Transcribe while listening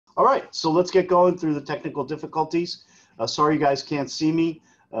All right, so let's get going through the technical difficulties. Sorry you guys can't see me,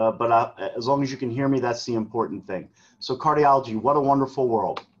 but as long as you can hear me, that's the important thing. So cardiology, what a wonderful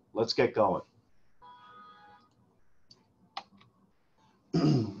world. Let's get going.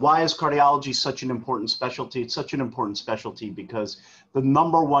 Why is cardiology such an important specialty? It's such an important specialty because the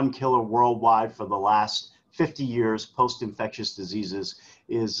 #1 killer worldwide for the last 50 years post-infectious diseases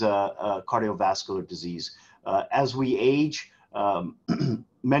is cardiovascular disease. As we age,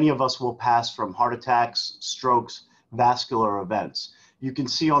 many of us will pass from heart attacks, strokes, vascular events. You can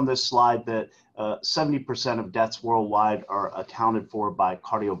see on this slide that 70% of deaths worldwide are accounted for by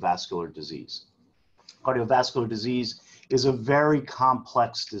cardiovascular disease. Cardiovascular disease is a very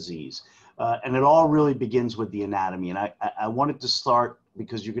complex disease, and it all really begins with the anatomy. And I wanted to start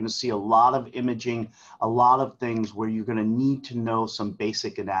because you're going to see a lot of imaging, a lot of things where you're going to need to know some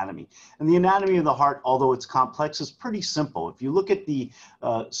basic anatomy. And the anatomy of the heart, although it's complex, is pretty simple. If you look at the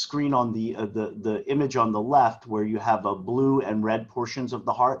screen on the image on the left, where you have a blue and red portions of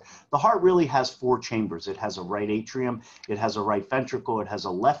the heart really has 4 chambers. It has a right atrium, it has a right ventricle, it has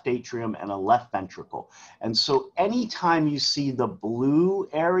a left atrium, and a left ventricle. And so anytime you see the blue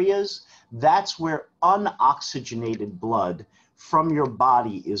areas, that's where unoxygenated blood from your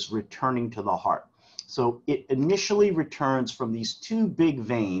body is returning to the heart. So it initially returns from these 2 big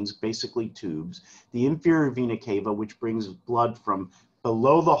veins, basically tubes, the inferior vena cava, which brings blood from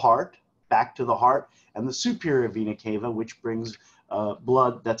below the heart back to the heart, and the superior vena cava, which brings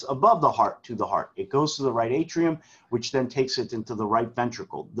blood that's above the heart to the heart. It goes to the right atrium, which then takes it into the right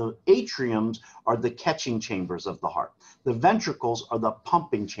ventricle. The atriums are the catching chambers of the heart. The ventricles are the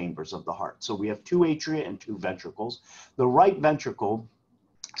pumping chambers of the heart. So we have 2 atria and 2 ventricles. The right ventricle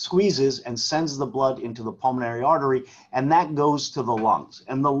squeezes and sends the blood into the pulmonary artery, and that goes to the lungs.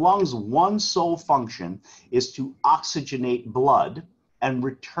 And the lungs' one sole function is to oxygenate blood and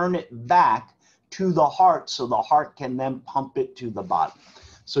return it back to the heart so the heart can then pump it to the body.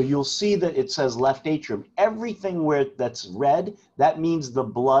 So you'll see that it says left atrium. Everything where that's red, that means the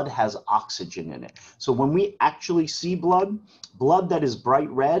blood has oxygen in it. So when we actually see blood that is bright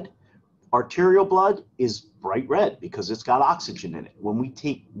red, arterial blood is bright red because it's got oxygen in it. When we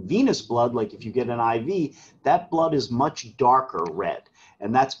take venous blood, like if you get an IV, that blood is much darker red.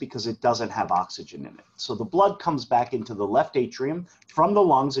 And that's because it doesn't have oxygen in it. So the blood comes back into the left atrium. From the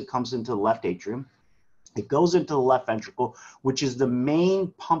lungs, it comes into the left atrium. It goes into the left ventricle, which is the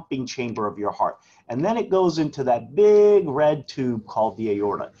main pumping chamber of your heart. And then it goes into that big red tube called the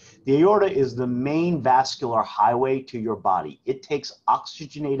aorta. The aorta is the main vascular highway to your body. It takes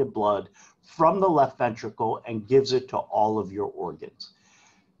oxygenated blood from the left ventricle and gives it to all of your organs.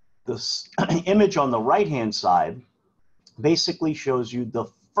 This image on the right-hand side basically shows you the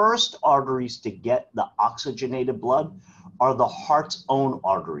first arteries to get the oxygenated blood are the heart's own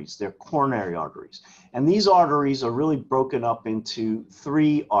arteries. They're coronary arteries. And these arteries are really broken up into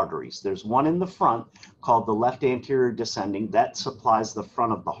 3 arteries. There's one in the front called the left anterior descending that supplies the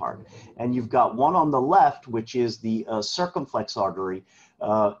front of the heart. And you've got one on the left, which is the circumflex artery,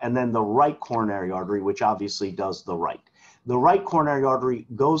 and then the right coronary artery, which obviously does the right. The right coronary artery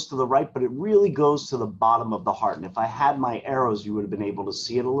goes to the right, but it really goes to the bottom of the heart. And if I had my arrows, you would have been able to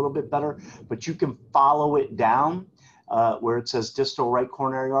see it a little bit better, but you can follow it down where it says distal right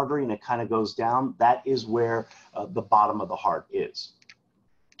coronary artery, and it kind of goes down. That is where the bottom of the heart is.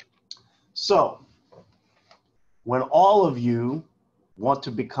 So when all of you want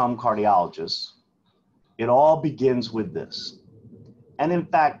to become cardiologists, it all begins with this. And in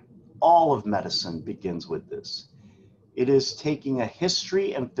fact, all of medicine begins with this. It is taking a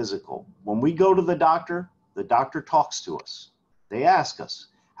history and physical. When we go to the doctor talks to us. They ask us,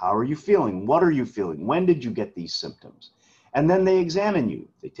 how are you feeling? What are you feeling? When did you get these symptoms? And then they examine you.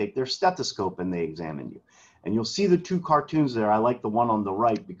 They take their stethoscope and they examine you. And you'll see the 2 cartoons there. I like the one on the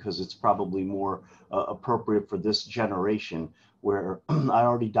right because it's probably more appropriate for this generation where I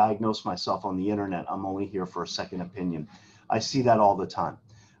already diagnosed myself on the internet. I'm only here for a second opinion. I see that all the time.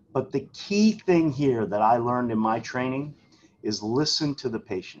 But the key thing here that I learned in my training is listen to the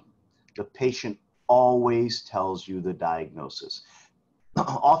patient. The patient always tells you the diagnosis.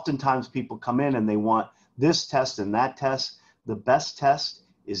 Oftentimes people come in and they want this test and that test. The best test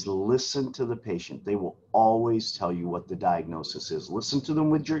is listen to the patient. They will always tell you what the diagnosis is. Listen to them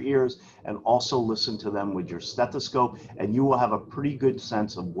with your ears and also listen to them with your stethoscope, and you will have a pretty good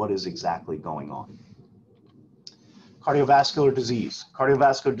sense of what is exactly going on. Cardiovascular disease.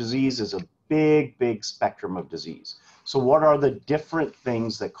 Cardiovascular disease is a big, big spectrum of disease. So what are the different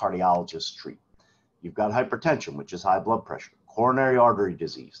things that cardiologists treat? You've got hypertension, which is high blood pressure, Coronary artery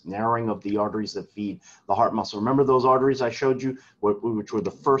disease, narrowing of the arteries that feed the heart muscle. Remember those arteries I showed you, which were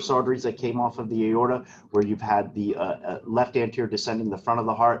the first arteries that came off of the aorta, where you've had the left anterior descending the front of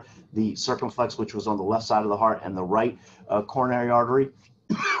the heart, the circumflex, which was on the left side of the heart, and the right coronary artery.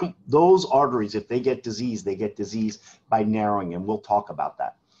 Those arteries, if they get disease by narrowing, and we'll talk about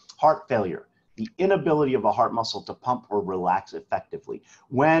that. Heart failure, the inability of a heart muscle to pump or relax effectively.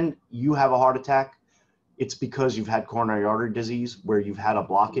 When you have a heart attack, it's because you've had coronary artery disease where you've had a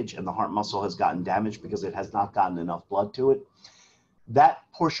blockage and the heart muscle has gotten damaged because it has not gotten enough blood to it. That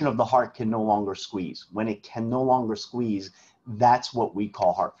portion of the heart can no longer squeeze. When it can no longer squeeze, that's what we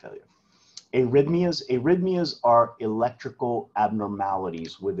call heart failure. Arrhythmias are electrical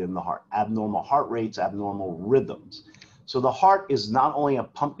abnormalities within the heart, abnormal heart rates, abnormal rhythms. So the heart is not only a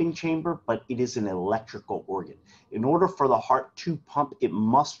pumping chamber, but it is an electrical organ. In order for the heart to pump, it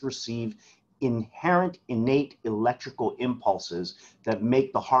must receive inherent, innate electrical impulses that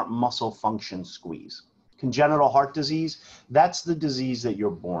make the heart muscle function squeeze. Congenital heart disease, that's the disease that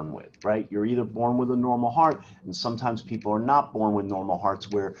you're born with, right? You're either born with a normal heart, and sometimes people are not born with normal hearts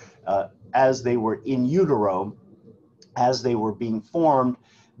where as they were in utero, as they were being formed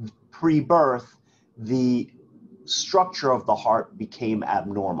pre-birth, the structure of the heart became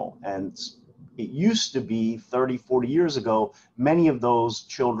abnormal. And it used to be 30, 40 years ago, many of those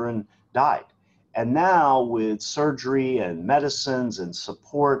children died. And now with surgery and medicines and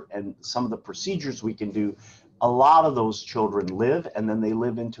support and some of the procedures we can do, a lot of those children live, and then they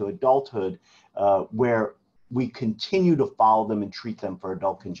live into adulthood where we continue to follow them and treat them for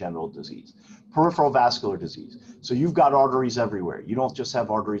adult congenital disease. Peripheral vascular disease. So you've got arteries everywhere. You don't just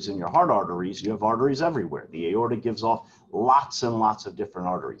have arteries in your heart arteries, you have arteries everywhere. The aorta gives off lots and lots of different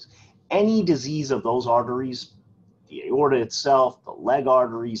arteries. Any disease of those arteries, the aorta itself, the leg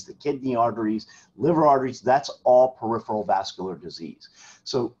arteries, the kidney arteries, liver arteries, that's all peripheral vascular disease.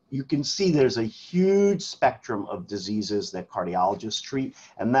 So you can see there's a huge spectrum of diseases that cardiologists treat,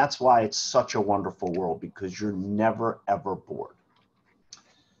 and that's why it's such a wonderful world, because you're never, ever bored.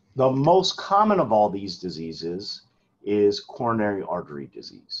 The most common of all these diseases is coronary artery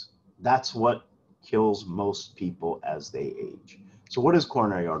disease. That's what kills most people as they age. So what is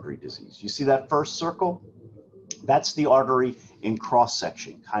coronary artery disease? You see that first circle? That's the artery in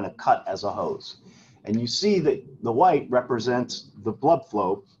cross-section, kind of cut as a hose. And you see that the white represents the blood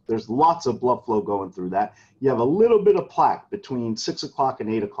flow. There's lots of blood flow going through that. You have a little bit of plaque between 6 o'clock and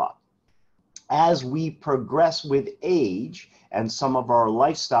 8 o'clock. As we progress with age and some of our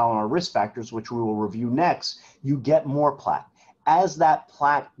lifestyle and our risk factors, which we will review next, you get more plaque. As that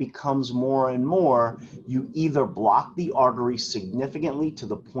plaque becomes more and more, you either block the artery significantly to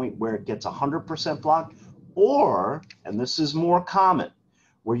the point where it gets 100% blocked, or, and this is more common,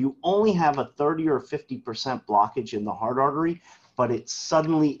 where you only have a 30 or 50% blockage in the heart artery, but it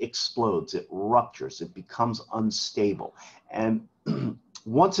suddenly explodes, it ruptures, it becomes unstable. And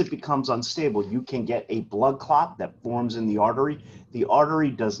once it becomes unstable, you can get a blood clot that forms in the artery. The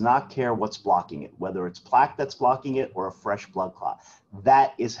artery does not care what's blocking it, whether it's plaque that's blocking it or a fresh blood clot.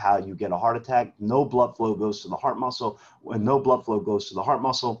 That is how you get a heart attack. No blood flow goes to the heart muscle. When no blood flow goes to the heart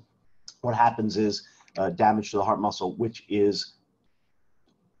muscle, what happens is damage to the heart muscle, which is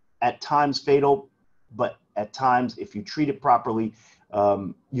at times fatal, but at times, if you treat it properly,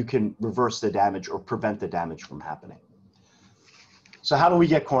 you can reverse the damage or prevent the damage from happening. So how do we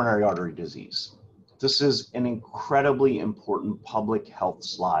get coronary artery disease? This is an incredibly important public health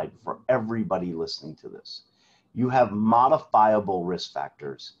slide for everybody listening to this. You have modifiable risk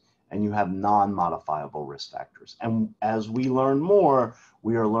factors and you have non-modifiable risk factors. And as we learn more,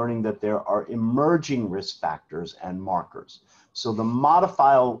 we are learning that there are emerging risk factors and markers. So the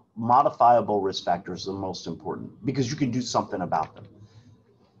modifiable risk factors are the most important because you can do something about them.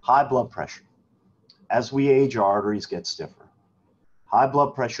 High blood pressure. As we age, our arteries get stiffer. High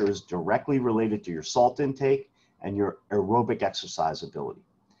blood pressure is directly related to your salt intake and your aerobic exercise ability.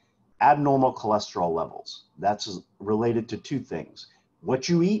 Abnormal cholesterol levels. That's related to two things: what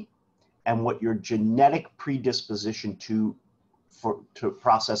you eat and what your genetic predisposition to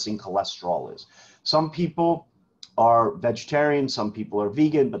processing cholesterol is. Some people are vegetarian, some people are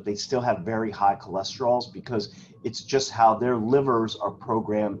vegan, but they still have very high cholesterols because it's just how their livers are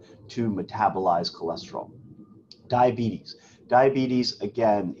programmed to metabolize cholesterol. Diabetes. Diabetes,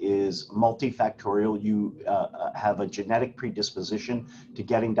 again, is multifactorial. You have a genetic predisposition to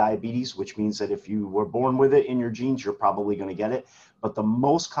getting diabetes, which means that if you were born with it in your genes, you're probably going to get it. But the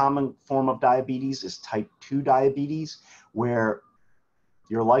most common form of diabetes is type 2 diabetes, where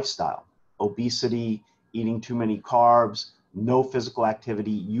your lifestyle, obesity, eating too many carbs, no physical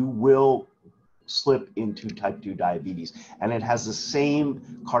activity, you will slip into type 2 diabetes. And it has the same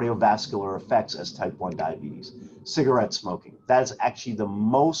cardiovascular effects as type 1 diabetes. Cigarette smoking, that is actually the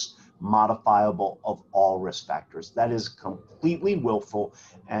most modifiable of all risk factors. That is completely willful,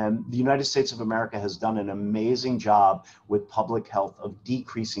 and the United States of America has done an amazing job with public health of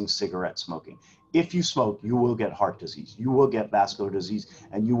decreasing cigarette smoking. If you smoke, you will get heart disease, you will get vascular disease,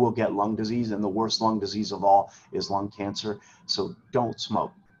 and you will get lung disease, and the worst lung disease of all is lung cancer. So don't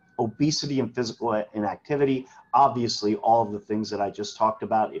smoke. Obesity and physical inactivity, obviously all of the things that I just talked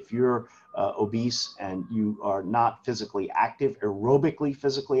about. If you're obese and you are not physically active, aerobically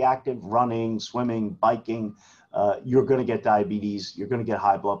physically active, running, swimming, biking, you're going to get diabetes, you're going to get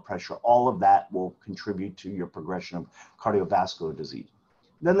high blood pressure. All of that will contribute to your progression of cardiovascular disease.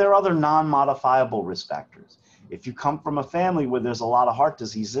 Then there are other non-modifiable risk factors. If you come from a family where there's a lot of heart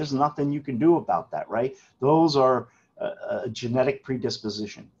disease, there's nothing you can do about that, right? Those are a genetic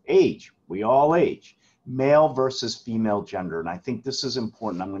predisposition. Age, we all age. Male versus female gender, and I think this is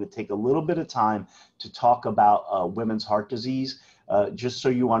important. I'm going to take a little bit of time to talk about women's heart disease, just so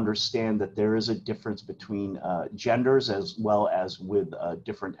you understand that there is a difference between genders as well as with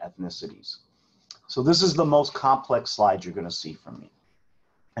different ethnicities. So this is the most complex slide you're going to see from me,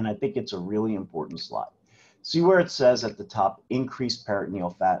 and I think it's a really important slide. See where it says at the top, increased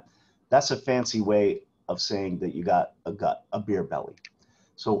peritoneal fat? That's a fancy way of saying that you got a gut, a beer belly.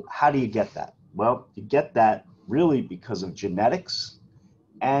 So how do you get that? Well, you get that really because of genetics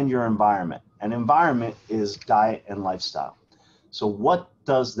and your environment. And environment is diet and lifestyle. So what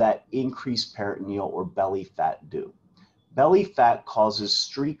does that increased peritoneal or belly fat do? Belly fat causes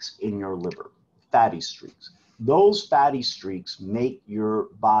streaks in your liver, fatty streaks. Those fatty streaks make your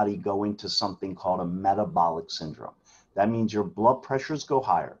body go into something called a metabolic syndrome. That means your blood pressures go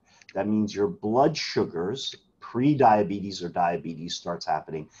higher. That means your blood sugars, pre-diabetes or diabetes, starts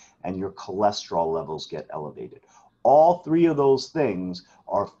happening, and your cholesterol levels get elevated. All three of those things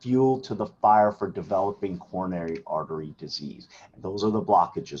are fuel to the fire for developing coronary artery disease. And those are the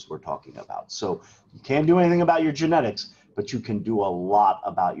blockages we're talking about. So you can't do anything about your genetics, but you can do a lot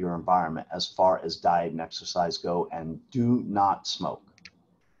about your environment as far as diet and exercise go, and do not smoke.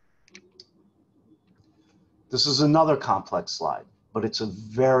 This is another complex slide, but it's a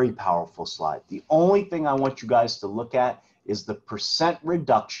very powerful slide. The only thing I want you guys to look at is the percent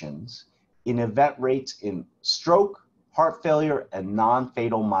reductions in event rates in stroke, heart failure, and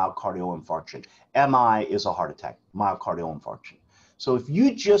non-fatal myocardial infarction. MI is a heart attack, myocardial infarction. So if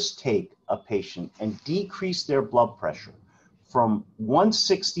you just take a patient and decrease their blood pressure from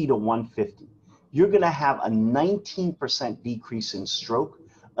 160 to 150, you're going to have a 19% decrease in stroke,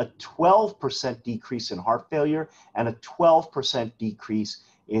 a 12% decrease in heart failure, and a 12% decrease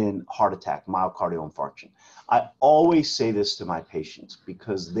in heart attack, myocardial infarction. I always say this to my patients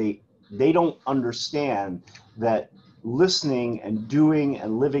because they don't understand that listening and doing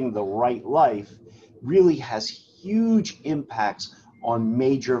and living the right life really has huge impacts on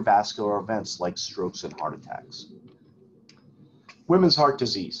major vascular events like strokes and heart attacks. Women's heart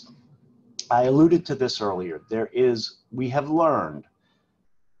disease. I alluded to this earlier. We have learned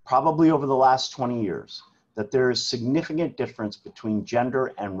probably over the last 20 years that there is significant difference between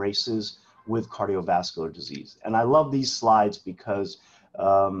gender and races with cardiovascular disease. And I love these slides because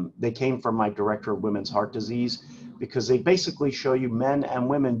they came from my director of women's heart disease, because they basically show you men and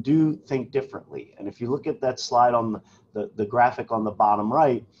women do think differently. And if you look at that slide on the graphic on the bottom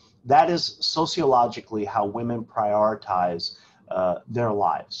right, that is sociologically how women prioritize their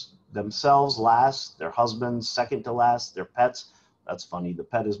lives. Themselves last, their husbands second to last, their pets. That's funny, the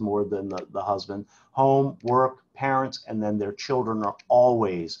pet is more than the husband. Home, work, parents, and then their children are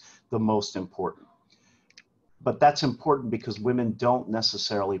always the most important. But that's important because women don't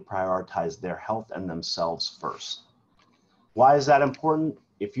necessarily prioritize their health and themselves first. Why is that important?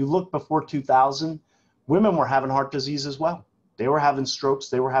 If you look before 2000, women were having heart disease as well. They were having strokes,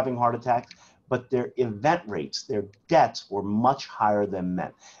 they were having heart attacks, but their event rates, their deaths were much higher than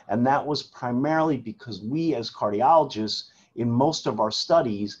men. And that was primarily because we as cardiologists, in most of our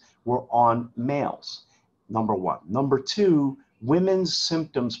studies, were on males, number one. Number two, women's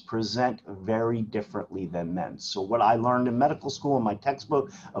symptoms present very differently than men. So what I learned in medical school in my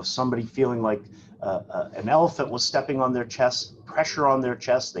textbook of somebody feeling like an elephant was stepping on their chest, pressure on their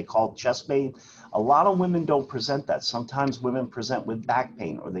chest, they called chest pain. A lot of women don't present that. Sometimes women present with back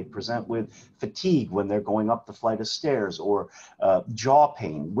pain, or they present with fatigue when they're going up the flight of stairs, or jaw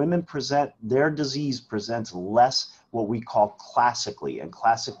pain. Women present, their disease presents less what we call classically, and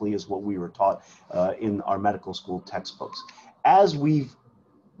classically is what we were taught in our medical school textbooks. As we've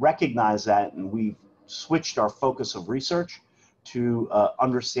recognized that and we've switched our focus of research to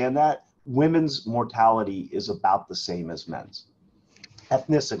understand that, women's mortality is about the same as men's.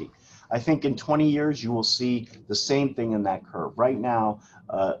 Ethnicity. I think in 20 years, you will see the same thing in that curve. Right now,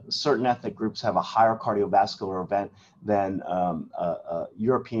 certain ethnic groups have a higher cardiovascular event than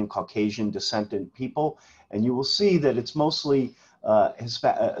European Caucasian descendant people. And you will see that it's mostly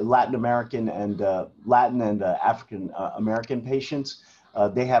Latin American and African American patients.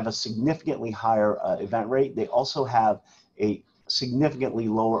 They have a significantly higher event rate. They also have a significantly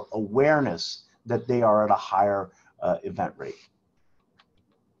lower awareness that they are at a higher event rate.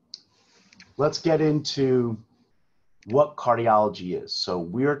 Let's get into what cardiology is. So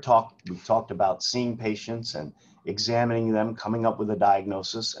we've talked about seeing patients and examining them, coming up with a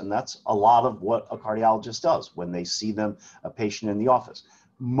diagnosis, and that's a lot of what a cardiologist does when they see a patient in the office.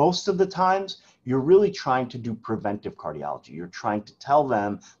 Most of the times, you're really trying to do preventive cardiology. You're trying to tell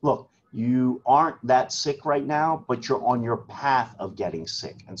them, look, you aren't that sick right now, but you're on your path of getting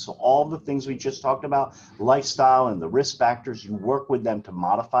sick. And so all the things we just talked about, lifestyle and the risk factors, you work with them to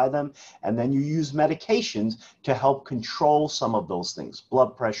modify them, and then you use medications to help control some of those things,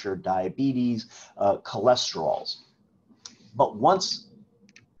 blood pressure, diabetes, cholesterols. But once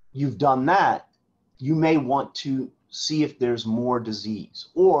you've done that, you may want to see if there's more disease.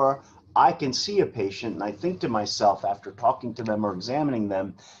 Or I can see a patient and I think to myself after talking to them or examining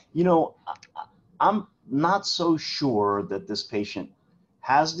them, you know, I'm not so sure that this patient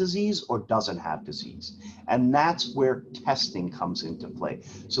has disease or doesn't have disease. And that's where testing comes into play.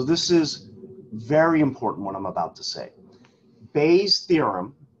 So this is very important what I'm about to say. Bayes'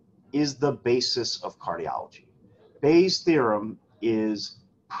 theorem is the basis of cardiology. Bayes' theorem is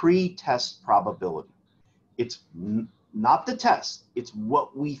pre-test probability. It's not the test, it's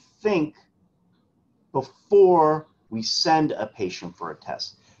what we think before we send a patient for a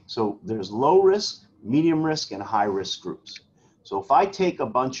test. So there's low risk, medium risk, and high risk groups. So if I take a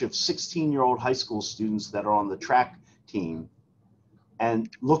bunch of 16-year-old high school students that are on the track team and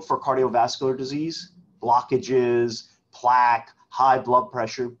look for cardiovascular disease, blockages, plaque, high blood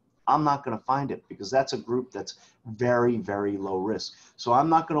pressure, I'm not going to find it because that's a group that's very, very low risk. So I'm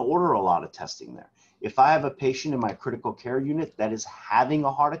not going to order a lot of testing there. If I have a patient in my critical care unit that is having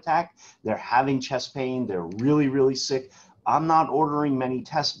a heart attack, they're having chest pain, they're really, really sick, I'm not ordering many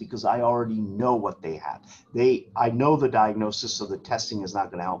tests because I already know what they have. I know the diagnosis, so the testing is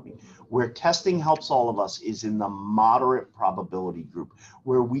not going to help me. Where testing helps all of us is in the moderate probability group,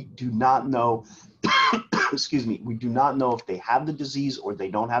 where we do not know, excuse me, we do not know if they have the disease or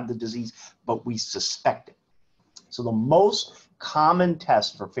they don't have the disease, but we suspect it. So the most common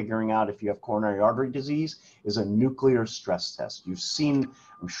test for figuring out if you have coronary artery disease is a nuclear stress test. You've seen,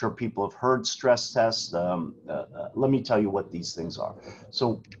 I'm sure people have heard stress tests. Let me tell you what these things are.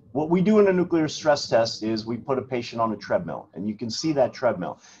 So what we do in a nuclear stress test is we put a patient on a treadmill, and you can see that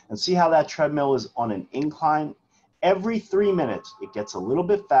treadmill and see how that treadmill is on an incline. Every 3 minutes, it gets a little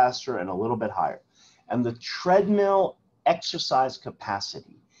bit faster and a little bit higher. And the treadmill exercise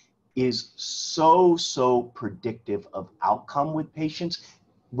capacity is so predictive of outcome with patients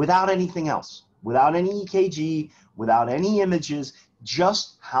without anything else, without any EKG, without any images,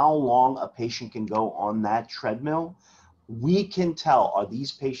 just how long a patient can go on that treadmill. We can tell, are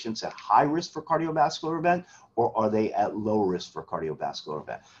these patients at high risk for cardiovascular event or are they at low risk for cardiovascular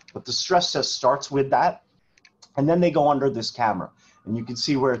event? But the stress test starts with that, and then they go under this camera. And you can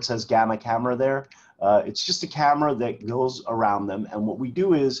see where it says gamma camera there. It's just a camera that goes around them. And what we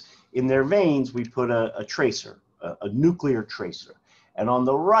do is, in their veins, we put a tracer, a nuclear tracer. And on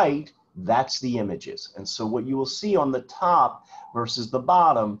the right, that's the images. And so what you will see on the top versus the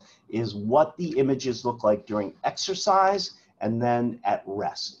bottom is what the images look like during exercise and then at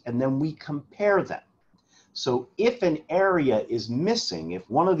rest. And then we compare them. So if an area is missing, if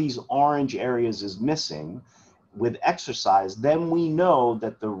one of these orange areas is missing with exercise, then we know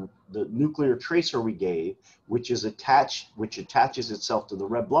that the nuclear tracer we gave, which attaches itself to the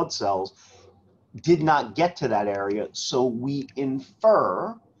red blood cells, did not get to that area. So we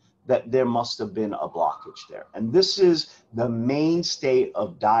infer that there must have been a blockage there. And this is the mainstay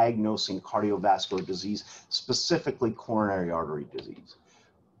of diagnosing cardiovascular disease, specifically coronary artery disease.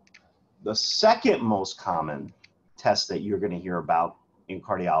 The second most common test that you're going to hear about in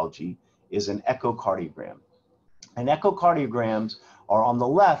cardiology is an echocardiogram. And echocardiograms are on the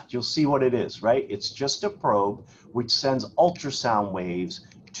left. You'll see what it is, right? It's just a probe which sends ultrasound waves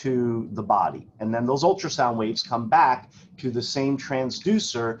to the body. And then those ultrasound waves come back to the same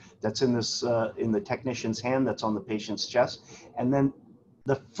transducer that's in the technician's hand, that's on the patient's chest. And then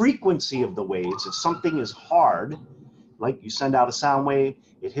the frequency of the waves, if something is hard, like you send out a sound wave,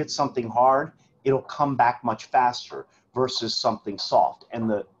 it hits something hard, it'll come back much faster versus something soft. And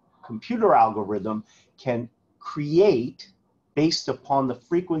the computer algorithm can create, based upon the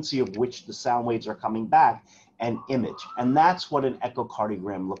frequency of which the sound waves are coming back, an image. And that's what an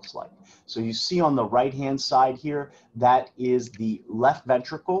echocardiogram looks like. So you see on the right-hand side here, that is the left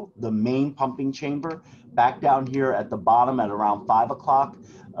ventricle, the main pumping chamber. Back down here at the bottom at around 5 o'clock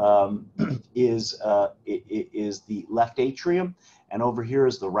is the left atrium. And over here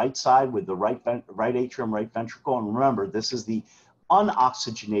is the right side with the right atrium, right ventricle. And remember, this is the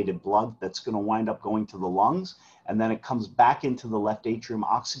unoxygenated blood that's going to wind up going to the lungs. And then it comes back into the left atrium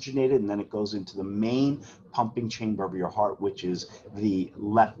oxygenated, and then it goes into the main pumping chamber of your heart, which is the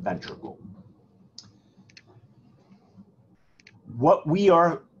left ventricle. What we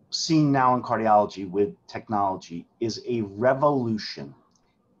are seeing now in cardiology with technology is a revolution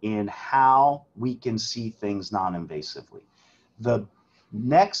in how we can see things non-invasively. The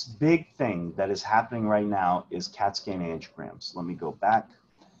next big thing that is happening right now is CAT scan angiograms. Let me go back.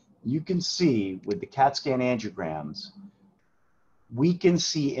 You can see with the CAT scan angiograms, we can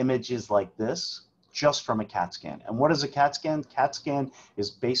see images like this just from a CAT scan. And what is a CAT scan? CAT scan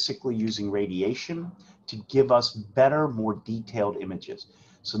is basically using radiation to give us better, more detailed images.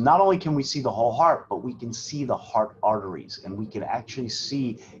 So not only can we see the whole heart, but we can see the heart arteries, and we can actually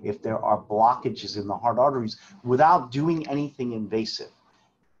see if there are blockages in the heart arteries without doing anything invasive.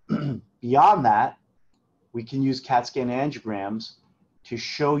 Beyond that, we can use CAT scan angiograms to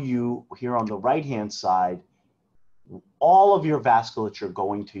show you here on the right-hand side all of your vasculature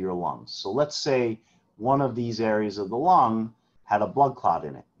going to your lungs. So let's say one of these areas of the lung had a blood clot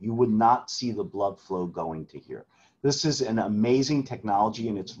in it. You would not see the blood flow going to here. This is an amazing technology,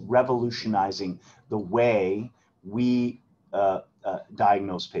 and it's revolutionizing the way we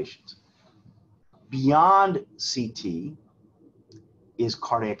diagnose patients. Beyond CT is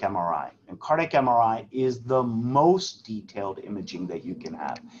cardiac MRI. And cardiac MRI is the most detailed imaging that you can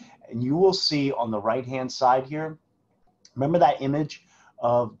have. And you will see on the right-hand side here, remember that image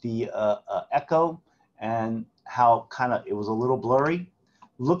of the echo and how kind of it was a little blurry?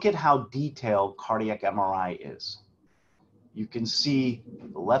 Look at how detailed cardiac MRI is. You can see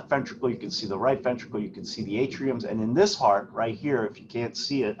the left ventricle, you can see the right ventricle, you can see the atriums, and in this heart right here, if you can't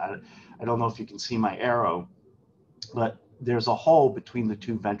see it, I don't know if you can see my arrow, but there's a hole between the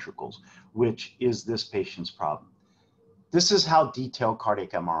two ventricles, which is this patient's problem. This is how detailed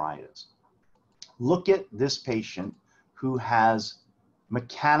cardiac MRI is. Look at this patient who has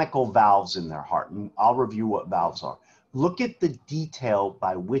mechanical valves in their heart, and I'll review what valves are. Look at the detail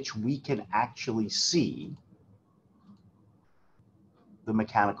by which we can actually see the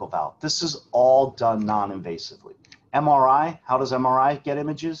mechanical valve. This is all done non-invasively. MRI, how does MRI get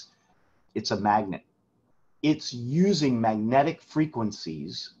images? It's a magnet. It's using magnetic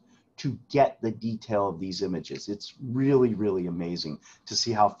frequencies to get the detail of these images. It's really, really amazing to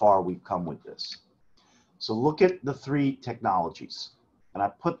see how far we've come with this. So look at the three technologies. And I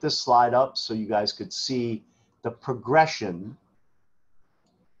put this slide up so you guys could see the progression.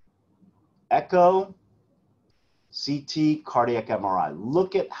 Echo, CT, cardiac MRI.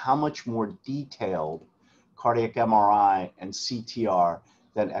 Look at how much more detailed cardiac MRI and CT are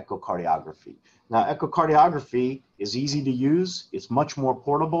than echocardiography. Now, echocardiography is easy to use. It's much more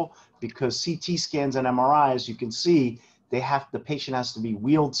portable because CT scans and MRIs, you can see the patient has to be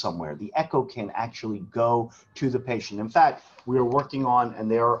wheeled somewhere. The echo can actually go to the patient. In fact, we are working on,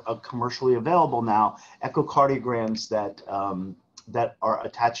 and they are commercially available now, echocardiograms that are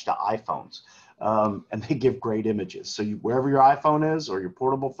attached to iPhones. And they give great images. So wherever your iPhone is or your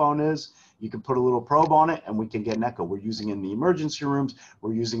portable phone is, you can put a little probe on it and we can get an echo. We're using in the emergency rooms.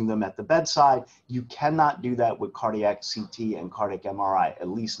 We're using them at the bedside. You cannot do that with cardiac CT and cardiac MRI, at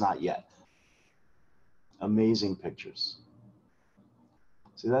least not yet. Amazing pictures.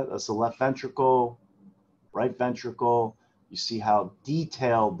 See that? That's the left ventricle, right ventricle. You see how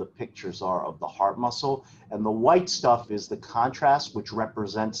detailed the pictures are of the heart muscle. And the white stuff is the contrast, which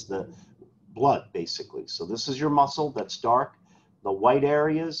represents the blood, basically. So this is your muscle that's dark. The white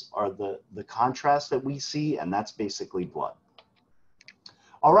areas are the contrast that we see, and that's basically blood.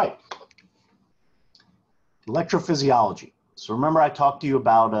 All right. Electrophysiology. So remember I talked to you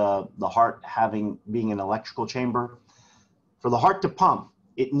about the heart being an electrical chamber. For the heart to pump,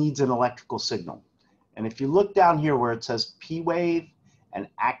 it needs an electrical signal. And if you look down here where it says P wave and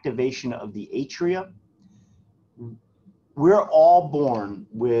activation of the atria, we're all born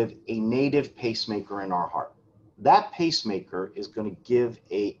with a native pacemaker in our heart. That pacemaker is going to give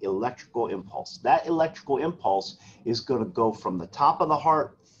an electrical impulse. That electrical impulse is going to go from the top of the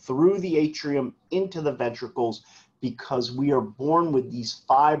heart through the atrium into the ventricles, because we are born with these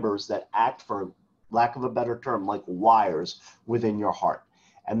fibers that act, for lack of a better term, like wires within your heart.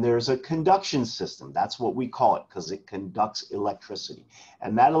 And there's a conduction system. That's what we call it because it conducts electricity.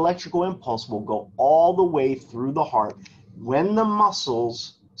 And that electrical impulse will go all the way through the heart. When the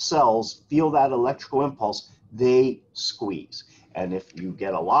muscles cells feel that electrical impulse, they squeeze. And if you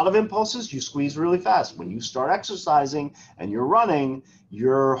get a lot of impulses, you squeeze really fast. When you start exercising and you're running,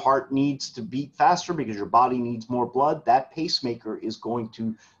 your heart needs to beat faster because your body needs more blood. That pacemaker is going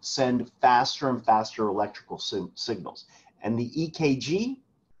to send faster and faster electrical signals. And the EKG,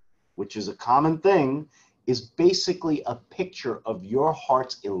 which is a common thing, is basically a picture of your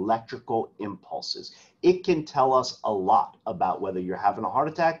heart's electrical impulses. It can tell us a lot about whether you're having a heart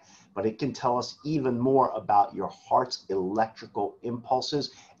attack, but it can tell us even more about your heart's electrical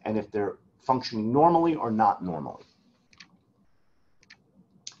impulses and if they're functioning normally or not normally.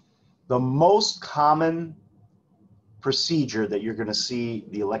 The most common procedure that you're going to see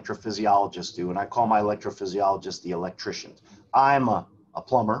the electrophysiologist do, and I call my electrophysiologist the electrician. I'm a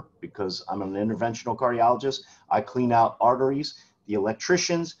plumber because I'm an interventional cardiologist. I clean out arteries. The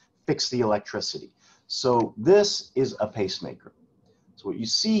electricians fix the electricity. So this is a pacemaker. So what you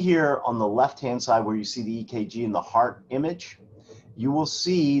see here on the left-hand side where you see the EKG and the heart image, you will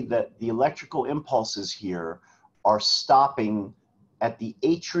see that the electrical impulses here are stopping at the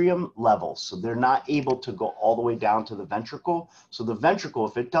atrium level. So they're not able to go all the way down to the ventricle. So the ventricle,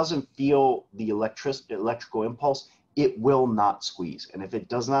 if it doesn't feel the electrical impulse, it will not squeeze. And if it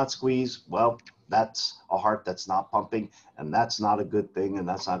does not squeeze, well, that's a heart that's not pumping, and that's not a good thing, and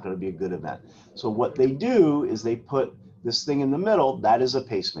that's not going to be a good event. So what they do is they put this thing in the middle, that is a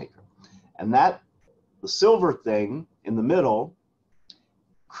pacemaker. And that, the silver thing in the middle,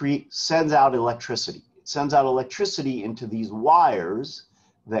 sends out electricity. It sends out electricity into these wires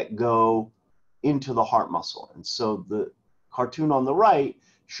that go into the heart muscle. And so the cartoon on the right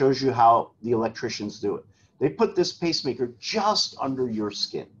shows you how the electricians do it. They put this pacemaker just under your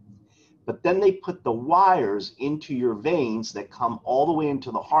skin, but then they put the wires into your veins that come all the way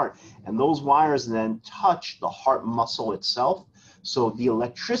into the heart, and those wires then touch the heart muscle itself. So the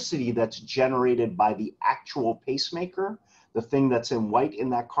electricity that's generated by the actual pacemaker, the thing that's in white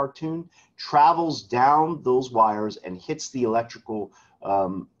in that cartoon, travels down those wires and hits the electrical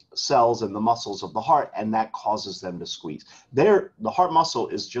cells and the muscles of the heart, and that causes them to squeeze. The heart muscle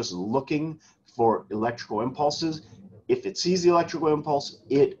is just looking for electrical impulses. If it sees the electrical impulse,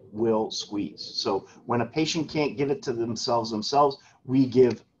 it will squeeze. So when a patient can't give it to themselves, we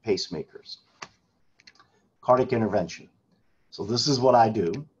give pacemakers. Cardiac intervention. So this is what I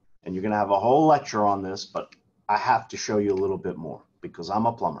do, and you're going to have a whole lecture on this, but I have to show you a little bit more because I'm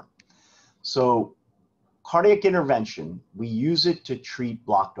a plumber. So cardiac intervention, we use it to treat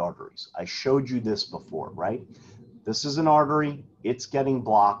blocked arteries. I showed you this before, right? This is an artery, it's getting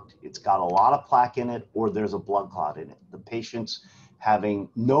blocked, it's got a lot of plaque in it, or there's a blood clot in it. The patient's having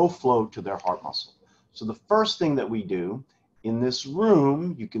no flow to their heart muscle. So the first thing that we do in this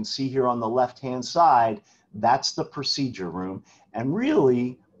room, you can see here on the left-hand side, that's the procedure room. And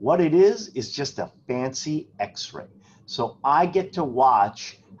really, what it is just a fancy X-ray. So I get to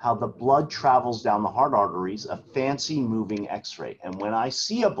watch how the blood travels down the heart arteries, a fancy moving X-ray. And when I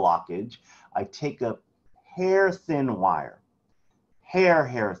see a blockage, I take a hair-thin wire,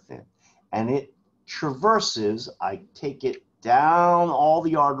 hair thin, and it traverses. I take it down all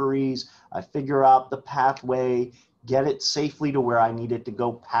the arteries, I figure out the pathway, get it safely to where I need it to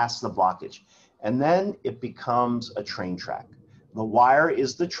go past the blockage. And then it becomes a train track. The wire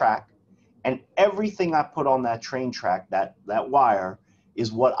is the track, and everything I put on that train track, that wire,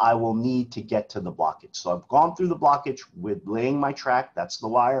 is what I will need to get to the blockage. So I've gone through the blockage with laying my track, that's the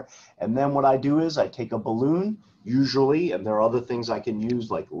wire, and then what I do is I take a balloon, usually, and there are other things I can use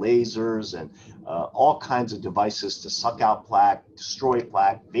like lasers and all kinds of devices to suck out plaque, destroy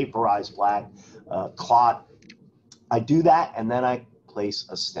plaque, vaporize plaque, clot. I do that, and then I place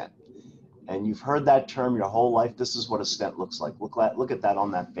a stent. And you've heard that term your whole life. This is what a stent looks like. Look at that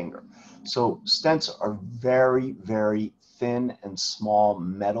on that finger. So stents are very, very thin and small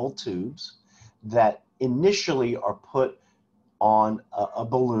metal tubes that initially are put on a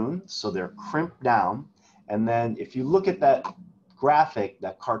balloon, so they're crimped down. And then if you look at that graphic,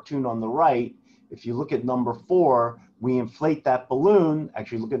 that cartoon on the right, if you look at number 4, we inflate that balloon.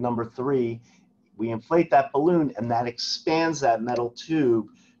 Actually, look at number 3. We inflate that balloon, and that expands that metal tube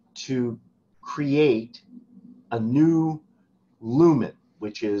to create a new lumen,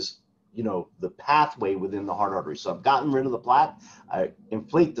 which is, you know, the pathway within the heart artery. So I've gotten rid of the plaque, I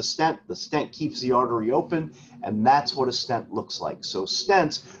inflate the stent keeps the artery open, and that's what a stent looks like. So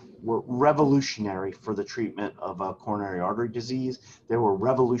stents, were revolutionary for the treatment of coronary artery disease. They were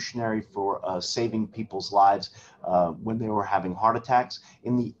revolutionary for saving people's lives when they were having heart attacks.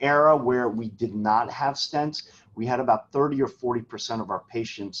 In the era where we did not have stents, we had about 30 or 40% of our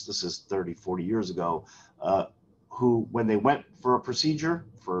patients, this is 30, 40 years ago, who, when they went for a procedure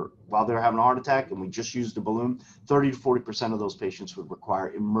while they were having a heart attack and we just used a balloon, 30 to 40% of those patients would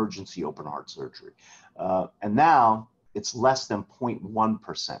require emergency open heart surgery. And now it's less than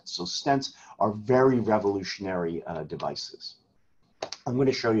 0.1%. So stents are very revolutionary devices. I'm going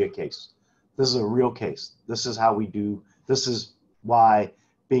to show you a case. This is a real case. This is how we do, this is why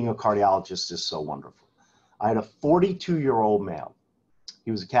being a cardiologist is so wonderful. I had a 42-year-old male.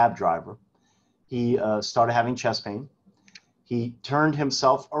 He was a cab driver. He started having chest pain. He turned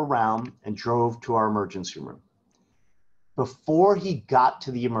himself around and drove to our emergency room. Before he got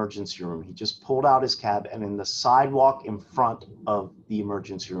to the emergency room, he just pulled out his cab, and in the sidewalk in front of the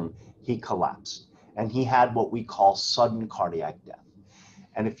emergency room, he collapsed. And he had what we call sudden cardiac death.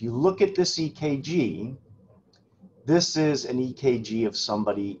 And if you look at this EKG, this is an EKG of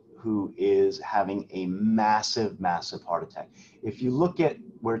somebody who is having a massive, massive heart attack. If you look at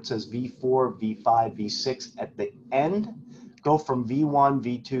where it says V4, V5, V6 at the end, go from V1,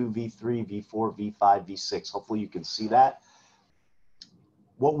 V2, V3, V4, V5, V6. Hopefully you can see that.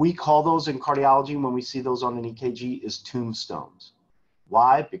 What we call those in cardiology when we see those on an EKG is tombstones.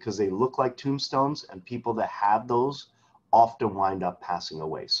 Why? Because they look like tombstones, and people that have those often wind up passing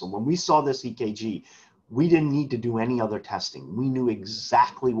away. So when we saw this EKG, we didn't need to do any other testing. We knew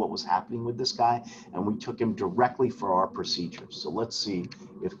exactly what was happening with this guy, and we took him directly for our procedure. So let's see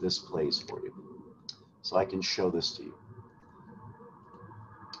if this plays for you. So I can show this to you.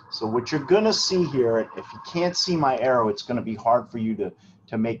 So what you're gonna see here, if you can't see my arrow, it's gonna be hard for you to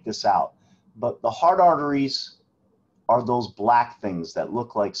make this out. But the heart arteries are those black things that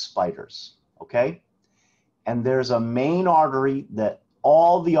look like spiders, okay? And there's a main artery that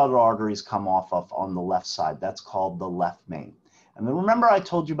all the other arteries come off of on the left side. That's called the left main. And then remember I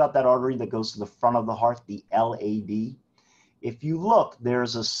told you about that artery that goes to the front of the heart, the LAD? If you look,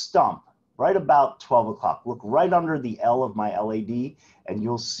 there's a stump right about 12 o'clock. Look right under the L of my LAD, and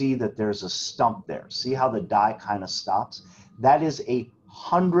you'll see that there's a stump there. See how the dye kind of stops? That is 100%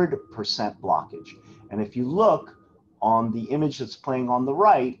 blockage. And if you look on the image that's playing on the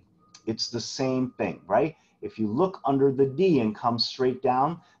right, it's the same thing, right? If you look under the D and come straight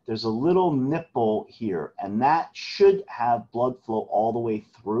down, there's a little nipple here, and that should have blood flow all the way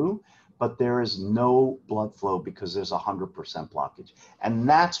through, but there is no blood flow because there's 100% blockage. And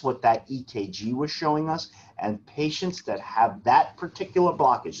that's what that EKG was showing us. And patients that have that particular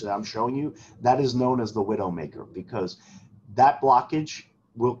blockage that I'm showing you, that is known as the widowmaker, because that blockage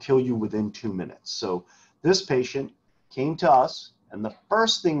will kill you within 2 minutes. So this patient came to us, and the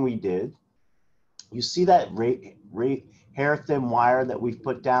first thing we did, you see that hair thin wire that we've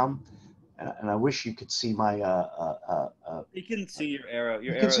put down? And I wish you could see my... You can see your arrow.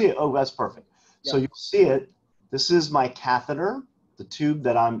 You can see it. Oh, that's perfect. Yeah. So you'll see it. This is my catheter, the tube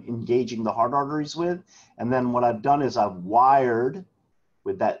that I'm engaging the heart arteries with. And then what I've done is I've wired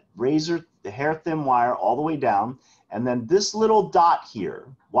with that razor, the hair thin wire all the way down. And then this little dot here,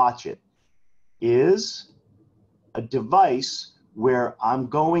 watch it, is a device where I'm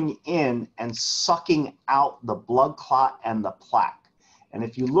going in and sucking out the blood clot and the plaque. And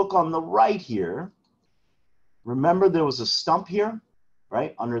if you look on the right here, remember there was a stump here,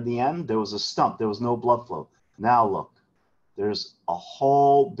 right? Under the M, there was a stump. There was no blood flow. Now look, there's a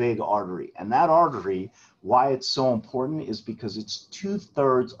whole big artery. And that artery, why it's so important is because it's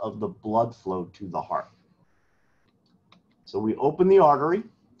 2/3 of the blood flow to the heart. So we open the artery,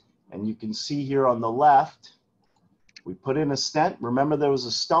 and you can see here on the left, we put in a stent. Remember there was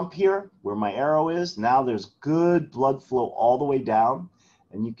a stump here where my arrow is. Now there's good blood flow all the way down.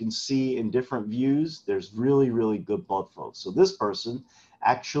 And you can see in different views, there's really, really good blood flow. So this person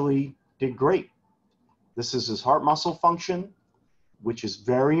actually did great. This is his heart muscle function, which is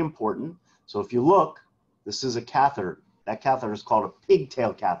very important. So if you look, this is a catheter. That catheter is called a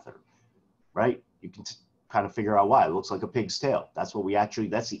pigtail catheter, right? You can kind of figure out why. It looks like a pig's tail. That's what we actually,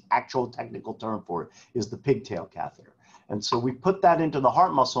 that's the actual technical term for it, is the pigtail catheter. And so we put that into the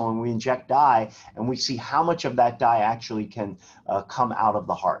heart muscle and we inject dye, and we see how much of that dye actually can come out of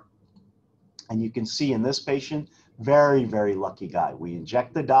the heart. And you can see in this patient, very, very lucky guy. We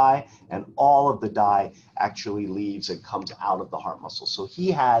inject the dye and all of the dye actually leaves and comes out of the heart muscle. So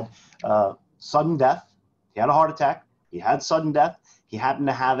he had sudden death. He had a heart attack. He had sudden death. He happened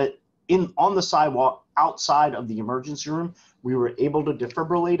to have it on the sidewalk outside of the emergency room. We were able to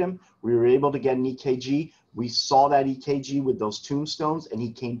defibrillate him. We were able to get an EKG. We saw that EKG with those tombstones, and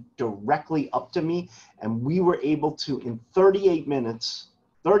he came directly up to me, and we were able to, in 38 minutes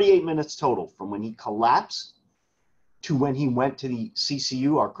total, from when he collapsed to when he went to the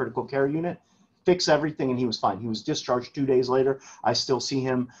CCU, our critical care unit, fix everything, and he was fine. He was discharged 2 days later. I still see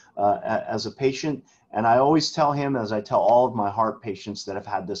him as a patient, and I always tell him, as I tell all of my heart patients that have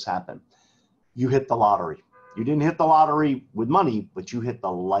had this happen, you hit the lottery. You didn't hit the lottery with money, but you hit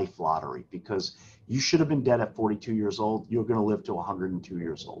the life lottery, because you should have been dead at 42 years old. You're going to live to 102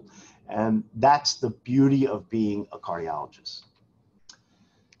 years old. And that's the beauty of being a cardiologist.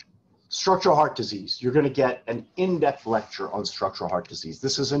 Structural heart disease. You're going to get an in-depth lecture on structural heart disease.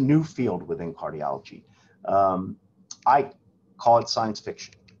 This is a new field within cardiology. I call it science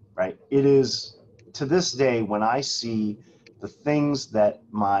fiction, right? It is, to this day, when I see the things that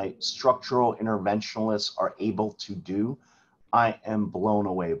my structural interventionalists are able to do, I am blown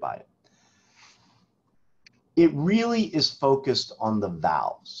away by it. It really is focused on the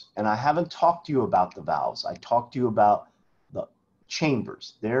valves. And I haven't talked to you about the valves. I talked to you about the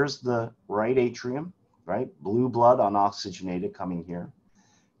chambers. There's the right atrium, right? Blue blood unoxygenated coming here,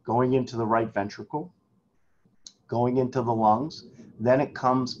 going into the right ventricle, going into the lungs. Then it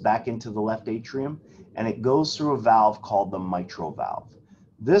comes back into the left atrium, and it goes through a valve called the mitral valve.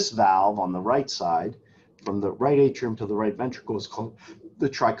 This valve on the right side, from the right atrium to the right ventricle, is called the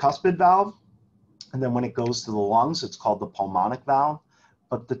tricuspid valve. And then when it goes to the lungs, it's called the pulmonic valve.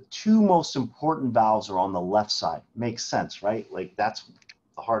 But the two most important valves are on the left side. Makes sense, right? Like, that's,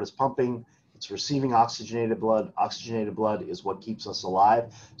 the heart is pumping, it's receiving oxygenated blood. Oxygenated blood is what keeps us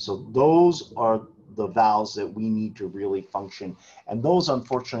alive. So those are the valves that we need to really function. And those,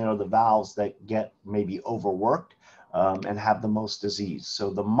 unfortunately, are the valves that get maybe overworked and have the most disease. So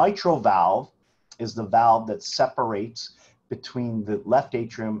the mitral valve is the valve that separates between the left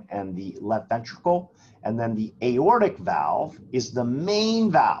atrium and the left ventricle. And then the aortic valve is the main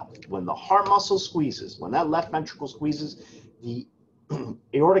valve. When the heart muscle squeezes, when that left ventricle squeezes, the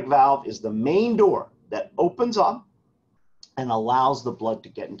aortic valve is the main door that opens up and allows the blood to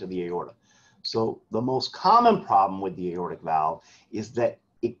get into the aorta. So the most common problem with the aortic valve is that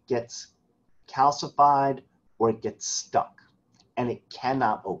it gets calcified or it gets stuck and it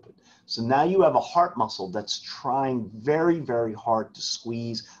cannot open. So now you have a heart muscle that's trying very, very hard to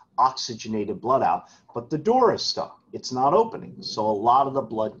squeeze oxygenated blood out, but the door is stuck. It's not opening. So a lot of the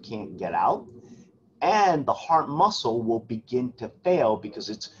blood can't get out, and the heart muscle will begin to fail because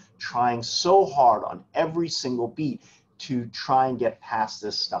it's trying so hard on every single beat to try and get past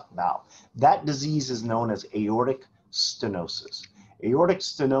this stuck valve. That disease is known as aortic stenosis. Aortic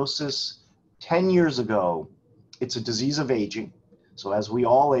stenosis, 10 years ago, it's a disease of aging. So as we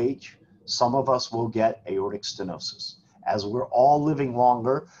all age, some of us will get aortic stenosis. As we're all living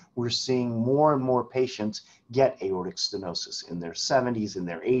longer, we're seeing more and more patients get aortic stenosis in their 70s, in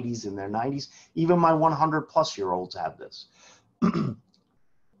their 80s, in their 90s. Even my 100-plus-year-olds have this.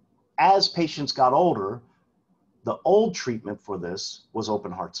 As patients got older, the old treatment for this was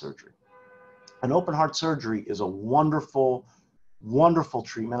open heart surgery. And open heart surgery is a wonderful, wonderful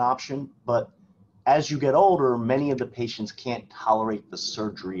treatment option, but as you get older, many of the patients can't tolerate the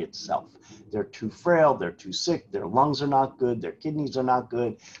surgery itself. They're too frail, they're too sick, their lungs are not good, their kidneys are not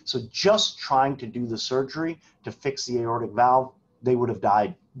good. So just trying to do the surgery to fix the aortic valve, they would have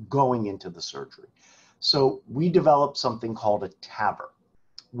died going into the surgery. So we developed something called a TAVR,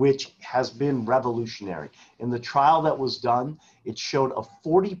 which has been revolutionary. In the trial that was done, it showed a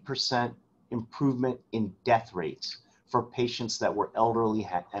 40% improvement in death rates for patients that were elderly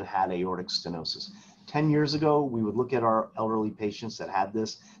and had aortic stenosis. 10 years ago, we would look at our elderly patients that had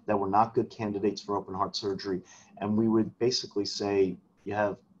this, that were not good candidates for open heart surgery, and we would basically say, you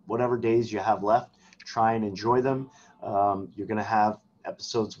have whatever days you have left, try and enjoy them. You're gonna have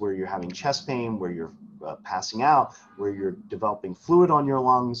episodes where you're having chest pain, where you're passing out, where you're developing fluid on your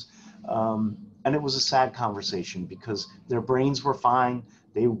lungs. And it was a sad conversation because their brains were fine.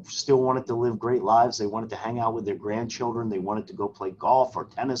 They still wanted to live great lives. They wanted to hang out with their grandchildren. They wanted to go play golf or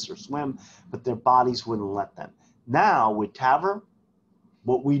tennis or swim, but their bodies wouldn't let them. Now with TAVR,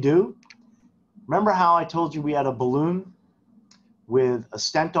 what we do, remember how I told you we had a balloon with a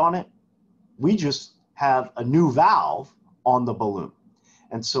stent on it? We just have a new valve on the balloon.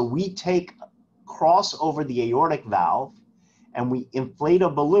 And so we cross over the aortic valve and we inflate a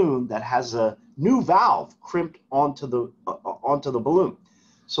balloon that has a new valve crimped onto the balloon.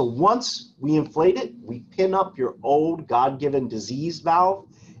 So once we inflate it, we pin up your old God-given disease valve,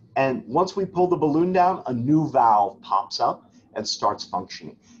 and once we pull the balloon down, a new valve pops up, and starts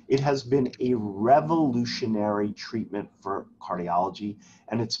functioning. It has been a revolutionary treatment for cardiology,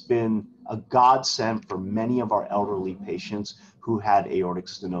 and it's been a godsend for many of our elderly patients who had aortic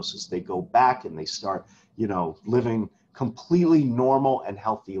stenosis. They go back and they start, living completely normal and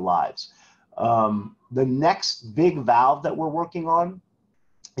healthy lives. The next big valve that we're working on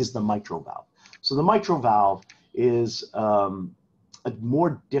is the mitral valve. So the mitral valve is a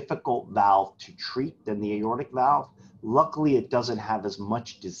more difficult valve to treat than the aortic valve. Luckily, it doesn't have as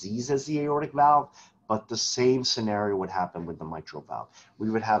much disease as the aortic valve, but the same scenario would happen with the mitral valve.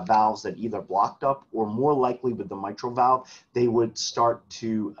 We would have valves that either blocked up, or more likely with the mitral valve, they would start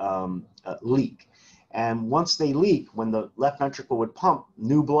to leak. And once they leak, when the left ventricle would pump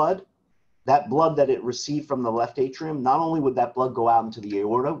new blood, that blood that it received from the left atrium, not only would that blood go out into the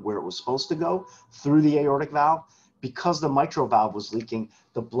aorta where it was supposed to go through the aortic valve, because the mitral valve was leaking,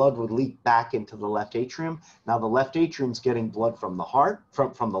 the blood would leak back into the left atrium. Now the left atrium is getting blood from the heart,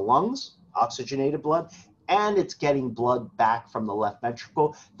 from the lungs, oxygenated blood, and it's getting blood back from the left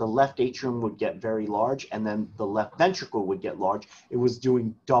ventricle. The left atrium would get very large, and then the left ventricle would get large. It was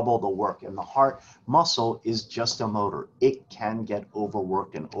doing double the work, and the heart muscle is just a motor. It can get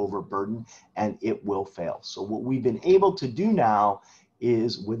overworked and overburdened, and it will fail. So what we've been able to do now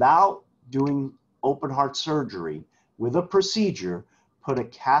is, without doing open heart surgery, with a procedure, put a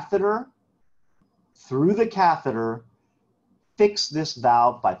catheter through the catheter, fix this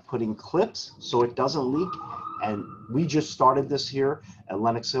valve by putting clips so it doesn't leak. And we just started this here at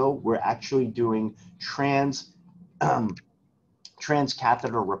Lenox Hill. We're actually doing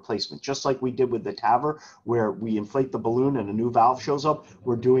transcatheter replacement, just like we did with the TAVR, where we inflate the balloon and a new valve shows up.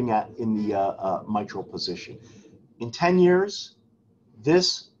 We're doing that in the mitral position. In 10 years,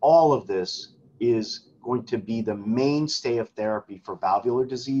 all of this is going to be the mainstay of therapy for valvular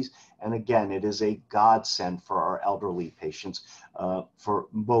disease. And again, it is a godsend for our elderly patients for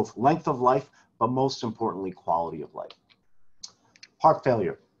both length of life, but most importantly, quality of life. Heart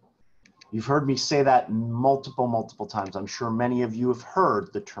failure. You've heard me say that multiple times. I'm sure many of you have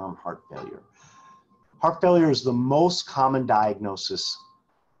heard the term heart failure. Heart failure is the most common diagnosis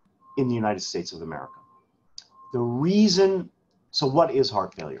in the United States of America. So what is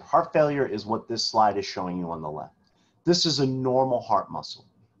heart failure? Heart failure is what this slide is showing you on the left. This is a normal heart muscle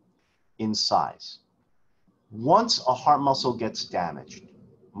in size. Once a heart muscle gets damaged,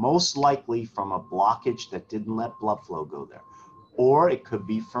 most likely from a blockage that didn't let blood flow go there, or it could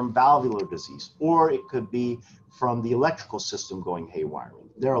be from valvular disease, or it could be from the electrical system going haywire.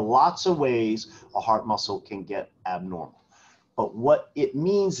 There are lots of ways a heart muscle can get abnormal. But what it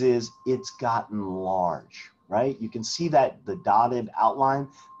means is it's gotten large. Right? You can see that the dotted outline,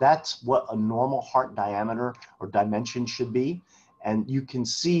 that's what a normal heart diameter or dimension should be. And you can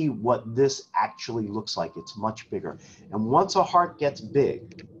see what this actually looks like. It's much bigger. And once a heart gets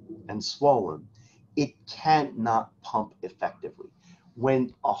big and swollen, it cannot pump effectively.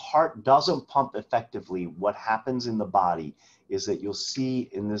 When a heart doesn't pump effectively, what happens in the body is that you'll see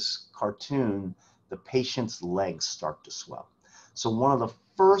in this cartoon, the patient's legs start to swell. So one of the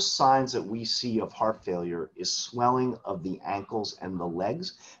first signs that we see of heart failure is swelling of the ankles and the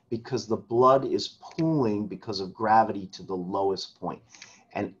legs, because the blood is pooling because of gravity to the lowest point.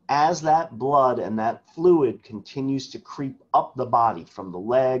 And as that blood and that fluid continues to creep up the body from the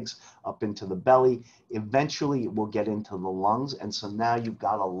legs up into the belly, eventually it will get into the lungs. And so now you've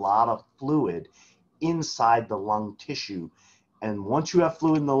got a lot of fluid inside the lung tissue. And once you have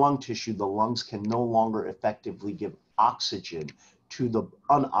fluid in the lung tissue, the lungs can no longer effectively give oxygen to the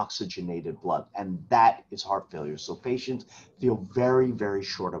unoxygenated blood, and that is heart failure. So patients feel very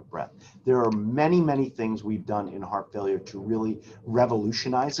short of breath. There are many things we've done in heart failure to really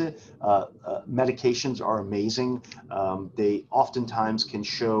revolutionize it. Medications are amazing. They oftentimes can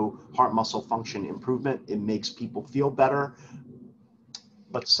show heart muscle function improvement. It makes people feel better,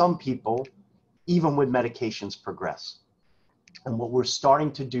 but some people, even with medications, progress. And what we're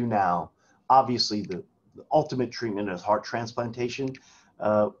starting to do now, obviously the ultimate treatment is heart transplantation.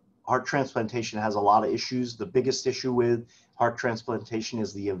 Heart transplantation has a lot of issues. The biggest issue with heart transplantation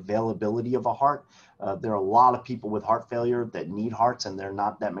is the availability of a heart. There are a lot of people with heart failure that need hearts, and there are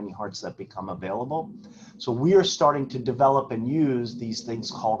not that many hearts that become available. So we are starting to develop and use these things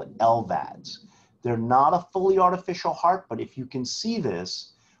called LVADs. They're not a fully artificial heart, but if you can see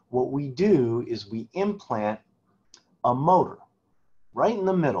this, what we do is we implant a motor right in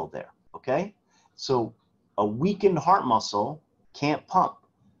the middle there, okay? So a weakened heart muscle can't pump.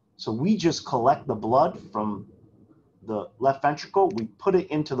 So we just collect the blood from the left ventricle, we put it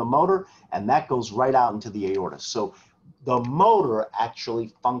into the motor, and that goes right out into the aorta. So the motor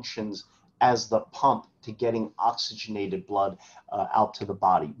actually functions as the pump to getting oxygenated blood out to the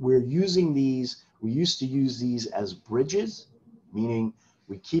body. We're using these, we used to use these as bridges, meaning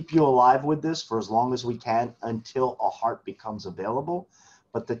we keep you alive with this for as long as we can until a heart becomes available.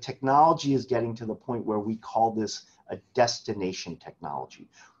 But the technology is getting to the point where we call this a destination technology,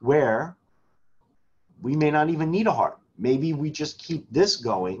 where we may not even need a heart. Maybe we just keep this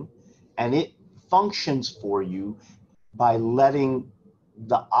going and it functions for you by letting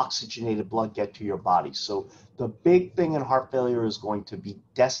the oxygenated blood get to your body. So the big thing in heart failure is going to be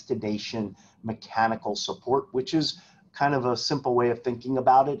destination mechanical support, which is kind of a simple way of thinking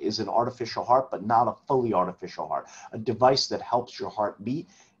about it, is an artificial heart, but not a fully artificial heart, a device that helps your heart beat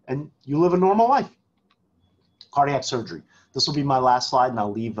and you live a normal life. Cardiac surgery. This will be my last slide and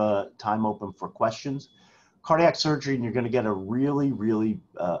I'll leave time open for questions. Cardiac surgery, and you're going to get a really, really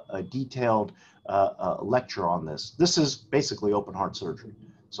detailed lecture on this. This is basically open heart surgery.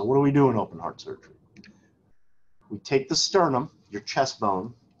 So what do we do in open heart surgery? We take the sternum, your chest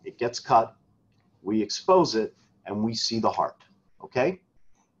bone, it gets cut, we expose it, and we see the heart, okay?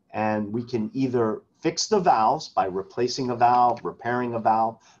 And we can either fix the valves by replacing a valve, repairing a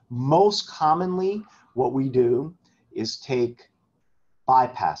valve. Most commonly, what we do is take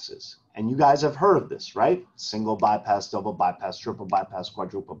bypasses. And you guys have heard of this, right? Single bypass, double bypass, triple bypass,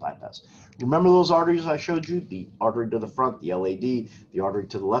 quadruple bypass. Remember those arteries I showed you? The artery to the front, the LAD, the artery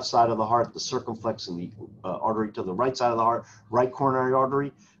to the left side of the heart, the circumflex, and the artery to the right side of the heart, right coronary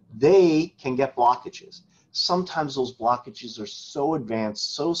artery. They can get blockages. Sometimes those blockages are so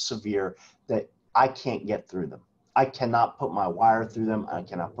advanced, so severe that I can't get through them. I cannot put my wire through them. I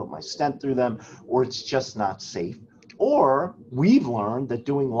cannot put my stent through them, or it's just not safe. Or we've learned that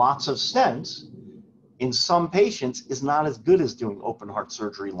doing lots of stents in some patients is not as good as doing open heart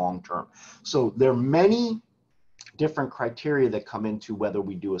surgery long term. So there are many different criteria that come into whether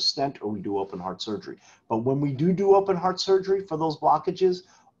we do a stent or we do open heart surgery. But when we do open heart surgery for those blockages,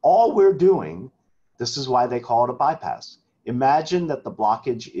 all we're doing, this is why they call it a bypass. Imagine that the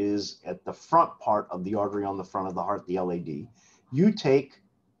blockage is at the front part of the artery on the front of the heart, the LAD. You take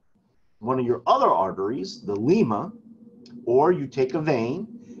one of your other arteries, the lima, or you take a vein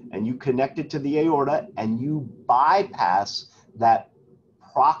and you connect it to the aorta and you bypass that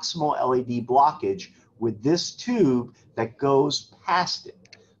proximal LAD blockage with this tube that goes past it.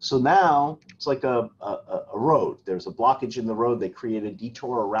 So now it's like a road. There's a blockage in the road. They create a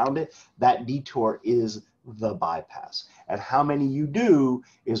detour around it. That detour is the bypass. And how many you do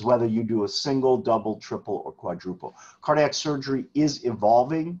is whether you do a single, double, triple, or quadruple. Cardiac surgery is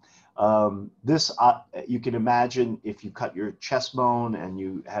evolving. You can imagine if you cut your chest bone and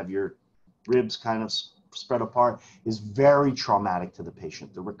you have your ribs kind of spread apart, is very traumatic to the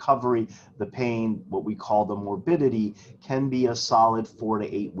patient. The recovery, the pain, what we call the morbidity, can be a solid 4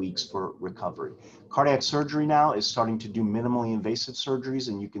 to 8 weeks for recovery. Cardiac surgery now is starting to do minimally invasive surgeries,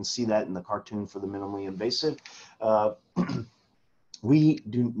 and you can see that in the cartoon for the minimally invasive. We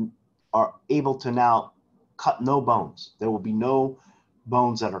are able to now cut no bones. There will be no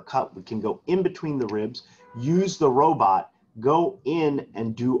bones that are cut. We can go in between the ribs, use the robot, go in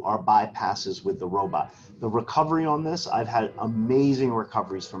and do our bypasses with the robot. The recovery on this, I've had amazing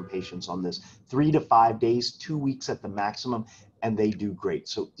recoveries from patients on this. 3 to 5 days, 2 weeks at the maximum, and they do great.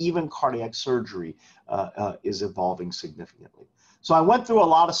 So even cardiac surgery is evolving significantly. So I went through a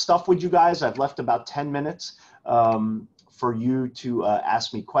lot of stuff with you guys. I've left about 10 minutes for you to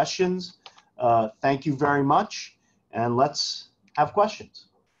ask me questions. Thank you very much, and let's have questions.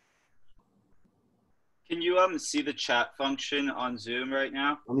 Can you see the chat function on Zoom right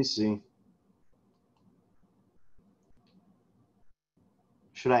now? Let me see.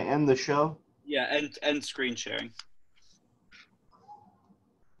 Should I end the show? Yeah, end screen sharing.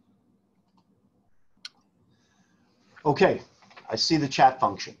 Okay, I see the chat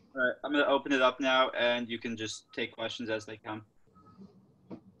function. All right, I'm going to open it up now, and you can just take questions as they come.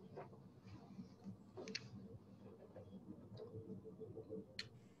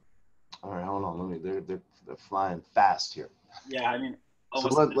 All right, hold on. Let me. They're flying fast here. Yeah, I mean, so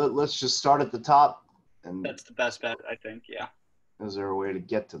let's just start at the top. And that's the best bet, I think. Yeah. Is there a way to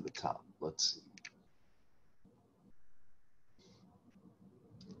get to the top? Let's see.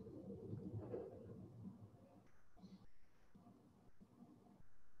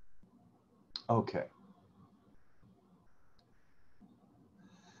 Okay.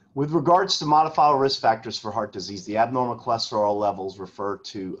 With regards to modifiable risk factors for heart disease, the abnormal cholesterol levels refer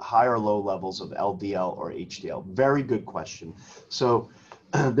to high or low levels of LDL or HDL. Very good question. So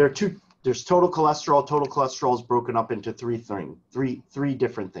there's total cholesterol. Total cholesterol is broken up into three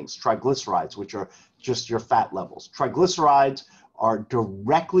different things. Triglycerides, which are just your fat levels. Triglycerides are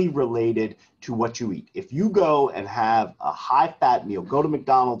directly related to what you eat. If you go and have a high-fat meal, go to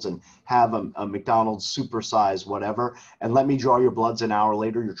McDonald's and have a McDonald's supersize whatever, and let me draw your bloods an hour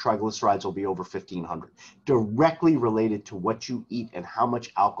later, your triglycerides will be over 1,500. Directly related to what you eat and how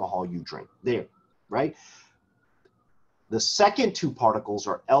much alcohol you drink. There, right? The second two particles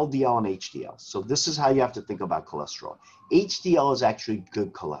are LDL and HDL. So this is how you have to think about cholesterol. HDL is actually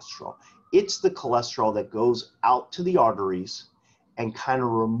good cholesterol. It's the cholesterol that goes out to the arteries and kind of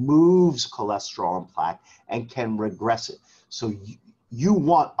removes cholesterol and plaque and can regress it. So you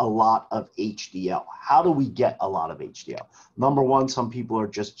want a lot of HDL. How do we get a lot of HDL? Number one, some people are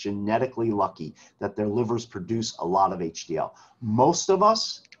just genetically lucky that their livers produce a lot of HDL. Most of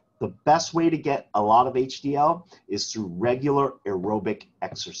us, the best way to get a lot of HDL is through regular aerobic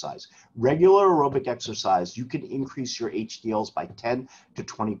exercise. Regular aerobic exercise, you can increase your HDLs by 10 to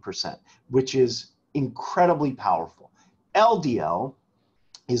 20%, which is incredibly powerful. LDL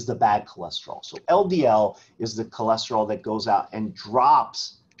is the bad cholesterol. So LDL is the cholesterol that goes out and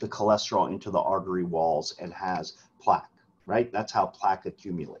drops the cholesterol into the artery walls and has plaque, right? That's how plaque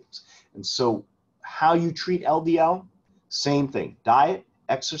accumulates. And so how you treat LDL, same thing, diet,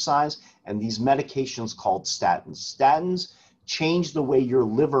 exercise, and these medications called statins. Statins change the way your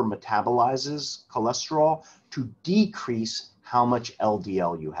liver metabolizes cholesterol to decrease how much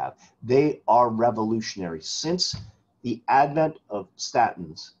LDL you have. They are revolutionary. Since the advent of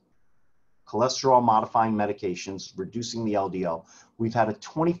statins, cholesterol modifying medications, reducing the LDL, we've had a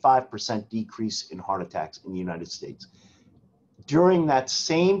 25% decrease in heart attacks in the United States. During that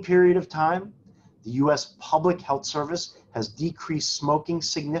same period of time, the US Public Health Service has decreased smoking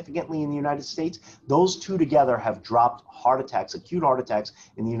significantly in the United States. Those two together have dropped heart attacks, acute heart attacks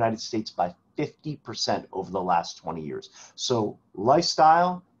in the United States by 50% over the last 20 years. So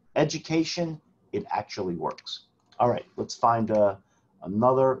lifestyle, education, it actually works. All right, let's find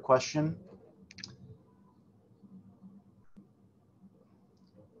another question.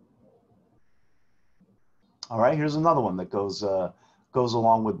 All right, here's another one that goes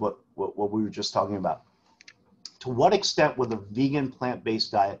along with what we were just talking about. To what extent would a vegan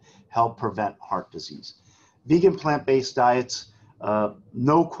plant-based diet help prevent heart disease? Vegan plant-based diets,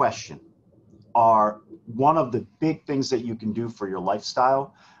 no question, are one of the big things that you can do for your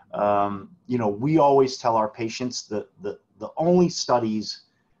lifestyle. You know, we always tell our patients that the only studies,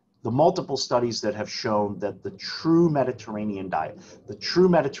 the multiple studies that have shown that the true Mediterranean diet,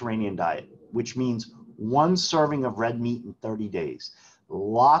 which means one serving of red meat in 30 days,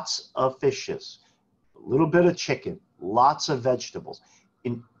 lots of fishes, a little bit of chicken, lots of vegetables.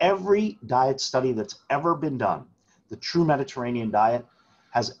 In every diet study that's ever been done, the true Mediterranean diet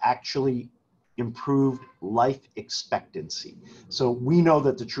has actually improved life expectancy. So we know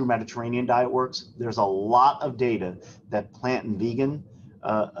that the true Mediterranean diet works. There's a lot of data that plant and vegan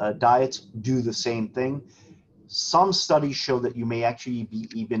diets do the same thing. Some studies show that you may actually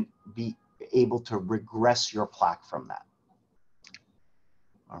be able to regress your plaque from that.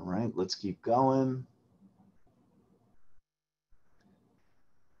 All right, let's keep going.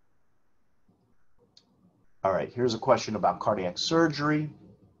 All right, here's a question about cardiac surgery.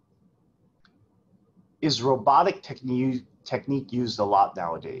 Is robotic technique used a lot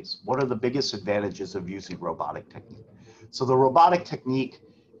nowadays? What are the biggest advantages of using robotic technique? So the robotic technique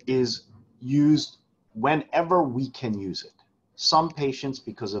is used whenever we can use it. Some patients,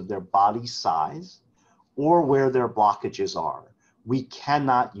 because of their body size or where their blockages are, we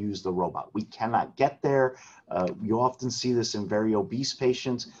cannot use the robot. We cannot get there. You often see this in very obese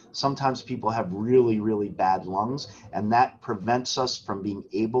patients. Sometimes people have really, really bad lungs, and that prevents us from being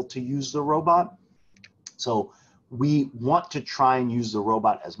able to use the robot. So we want to try and use the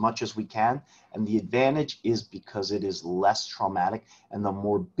robot as much as we can, and the advantage is because it is less traumatic and the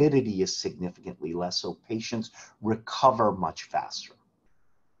morbidity is significantly less, so patients recover much faster.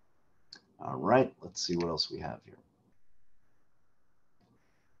 All right, let's see what else we have here.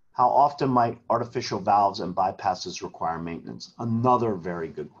 How often might artificial valves and bypasses require maintenance? Another very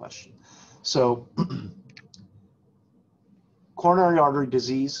good question. So coronary artery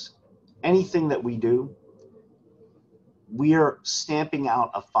disease, anything that we do, we are stamping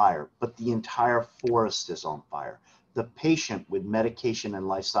out a fire, but the entire forest is on fire. The patient with medication and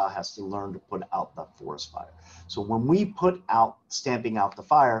lifestyle has to learn to put out the forest fire. So when we put out, stamping out the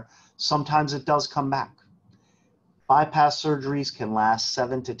fire, sometimes it does come back. Bypass surgeries can last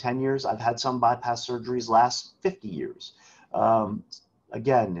 7 to 10 years. I've had some bypass surgeries last 50 years.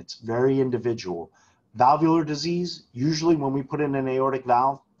 Again, it's very individual. Valvular disease, usually when we put in an aortic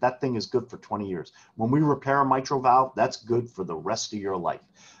valve, that thing is good for 20 years. When we repair a mitral valve, that's good for the rest of your life.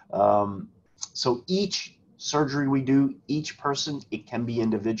 So each surgery we do, each person, it can be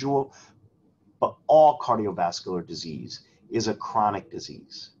individual, but all cardiovascular disease is a chronic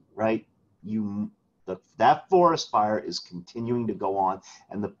disease, right? That forest fire is continuing to go on,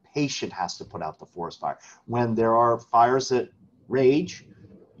 and the patient has to put out the forest fire. When there are fires that rage,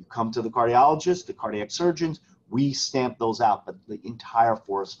 you come to the cardiologist, the cardiac surgeons, we stamp those out, but the entire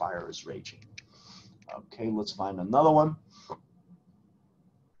forest fire is raging. Okay, let's find another one.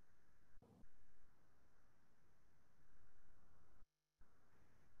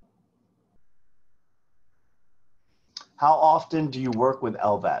 How often do you work with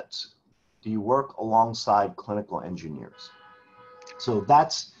LVADs? Do you work alongside clinical engineers? So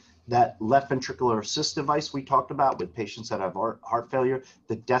that's that left ventricular assist device we talked about with patients that have heart failure,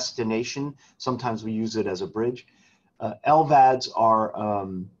 the destination. Sometimes we use it as a bridge. LVADs are,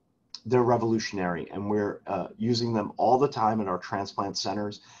 they're revolutionary, and we're using them all the time in our transplant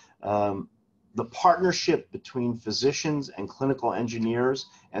centers. The partnership between physicians and clinical engineers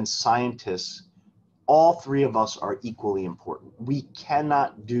and scientists, all three of us are equally important. We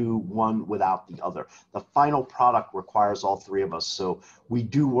cannot do one without the other. The final product requires all three of us. So we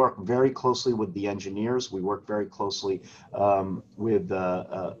do work very closely with the engineers. We work very closely with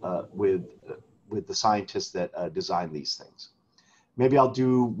the scientists that design these things. Maybe I'll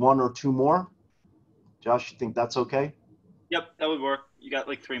do one or two more. Josh, you think that's okay? Yep, that would work. You got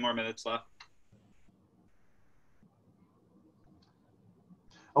like 3 more minutes left.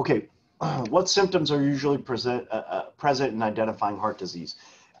 Okay. What symptoms are usually present in identifying heart disease?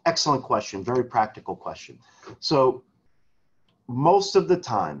 Excellent question, very practical question. So most of the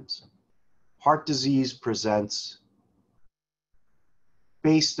times, heart disease presents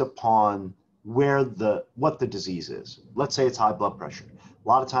based upon what the disease is. Let's say it's high blood pressure. A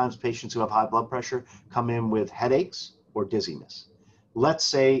lot of times patients who have high blood pressure come in with headaches or dizziness. Let's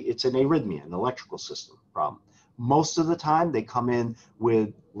say it's an arrhythmia, an electrical system problem. Most of the time they come in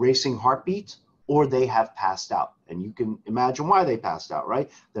with racing heartbeats, or they have passed out. And you can imagine why they passed out,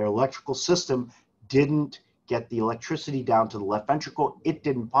 right? Their electrical system didn't get the electricity down to the left ventricle. It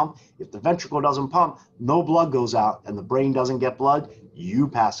didn't pump. If the ventricle doesn't pump, no blood goes out and the brain doesn't get blood, you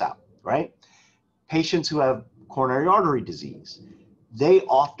pass out, right? Patients who have coronary artery disease, they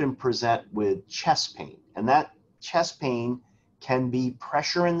often present with chest pain. And that chest pain can be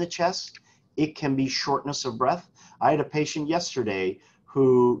pressure in the chest. It can be shortness of breath. I had a patient yesterday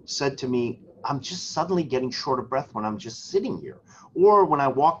who said to me, I'm just suddenly getting short of breath when I'm just sitting here. Or when I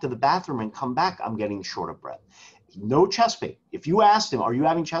walk to the bathroom and come back, I'm getting short of breath. No chest pain. If you asked him, are you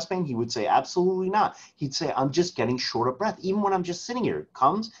having chest pain? He would say, absolutely not. He'd say, I'm just getting short of breath. Even when I'm just sitting here, it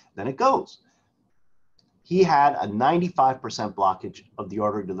comes, then it goes. He had a 95% blockage of the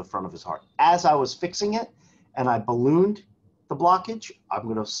artery to the front of his heart. As I was fixing it and I ballooned the blockage, I'm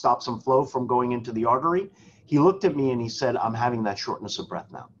going to stop some flow from going into the artery. He looked at me and he said, I'm having that shortness of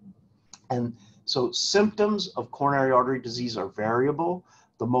breath now. And so symptoms of coronary artery disease are variable.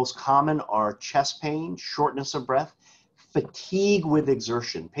 The most common are chest pain, shortness of breath, fatigue with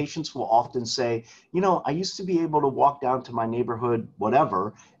exertion. Patients will often say, you know, I used to be able to walk down to my neighborhood,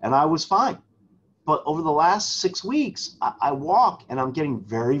 whatever, and I was fine. But over the last 6 weeks, I walk and I'm getting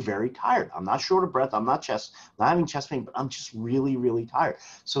very, very tired. I'm not short of breath. I'm not having chest pain, but I'm just really, really tired.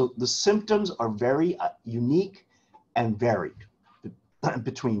 So the symptoms are very unique and varied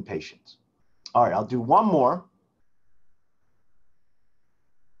between patients. All right, I'll do one more.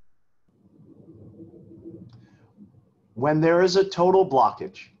 When there is a total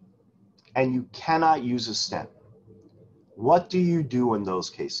blockage and you cannot use a stent, what do you do in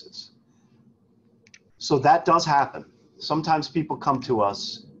those cases? So that does happen. Sometimes people come to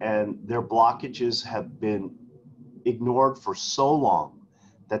us and their blockages have been ignored for so long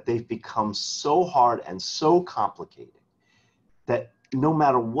that they've become so hard and so complicated that no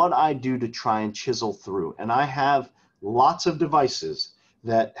matter what I do to try and chisel through, and I have lots of devices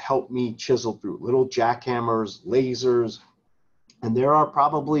that help me chisel through, little jackhammers, lasers, and there are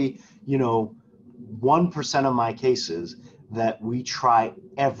probably, 1% of my cases that we try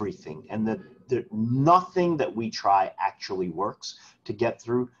everything, and that nothing that we try actually works to get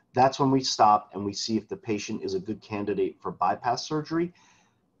through. That's when we stop and we see if the patient is a good candidate for bypass surgery.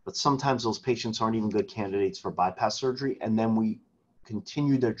 But sometimes those patients aren't even good candidates for bypass surgery, and then we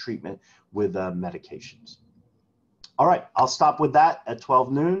continue their treatment with medications. All right, I'll stop with that at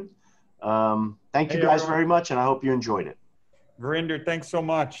 12 noon. Thank you guys very much, and I hope you enjoyed it. Verinder, thanks so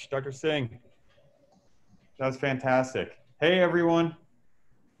much. Dr. Singh, that was fantastic. Hey, everyone.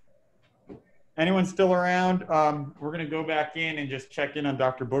 Anyone still around? We're going to go back in and just check in on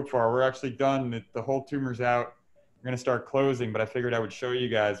Dr. Bookfar. We're actually done. The whole tumor's out. We're going to start closing, but I figured I would show you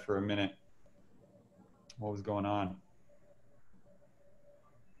guys for a minute. what was going on.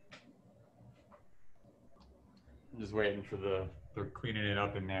 I'm just waiting for they're cleaning it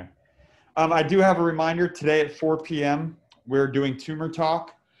up in there. I do have a reminder today at 4 p.m. We're doing Tumor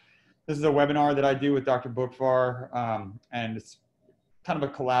Talk. This is a webinar that I do with Dr. Bukvar, and it's kind of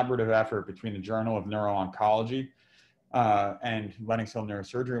a collaborative effort between the Journal of Neuro-Oncology and Lennox Hill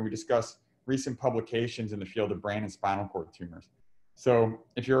Neurosurgery. And we discuss recent publications in the field of brain and spinal cord tumors. So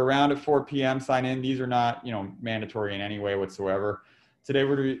if you're around at 4 p.m., sign in. These are not, mandatory in any way whatsoever. Today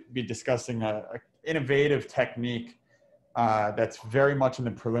we're going to be discussing an innovative technique that's very much in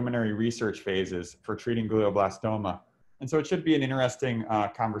the preliminary research phases for treating glioblastoma. And so it should be an interesting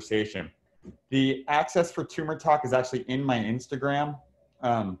conversation. The access for Tumor Talk is actually in my Instagram.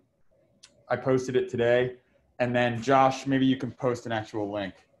 I posted it today. And then Josh, maybe you can post an actual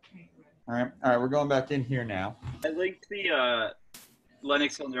link. All right, we're going back in here now. I linked the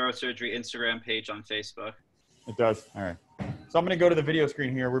Lennox Hill Neurosurgery Instagram page on Facebook. It does, all right. So I'm gonna go to the video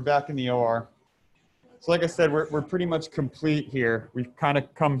screen here. We're back in the OR. So like I said, we're pretty much complete here. We've kind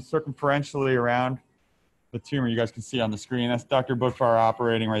of come circumferentially around the tumor. You guys can see on the screen. That's Dr. Bukvar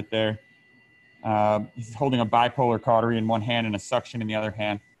operating right there. He's holding a bipolar cautery in one hand and a suction in the other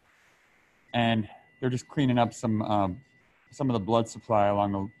hand. And they're just cleaning up some of the blood supply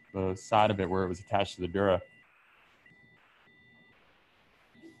along the side of it where it was attached to the dura.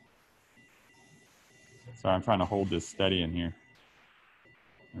 Sorry, I'm trying to hold this steady in here.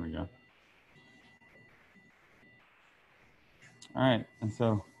 There we go. All right, and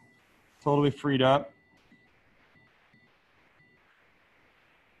so totally freed up.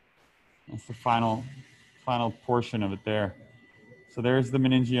 That's the final portion of it there. So there's the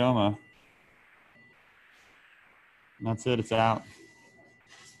meningioma. And that's it, it's out.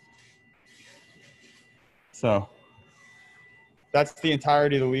 So that's the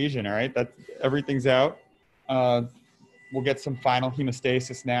entirety of the lesion, all right? Everything's out. We'll get some final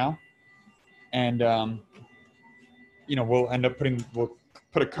hemostasis now. And, we'll end up we'll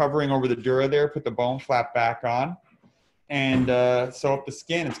put a covering over the dura there, put the bone flap back on, and sew up the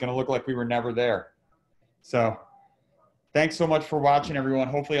skin. It's gonna look like we were never there. So thanks so much for watching, everyone.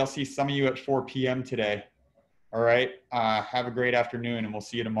 Hopefully I'll see some of you at 4 p.m. today. All right, have a great afternoon, and we'll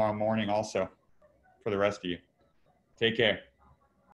see you tomorrow morning also for the rest of you. Take care.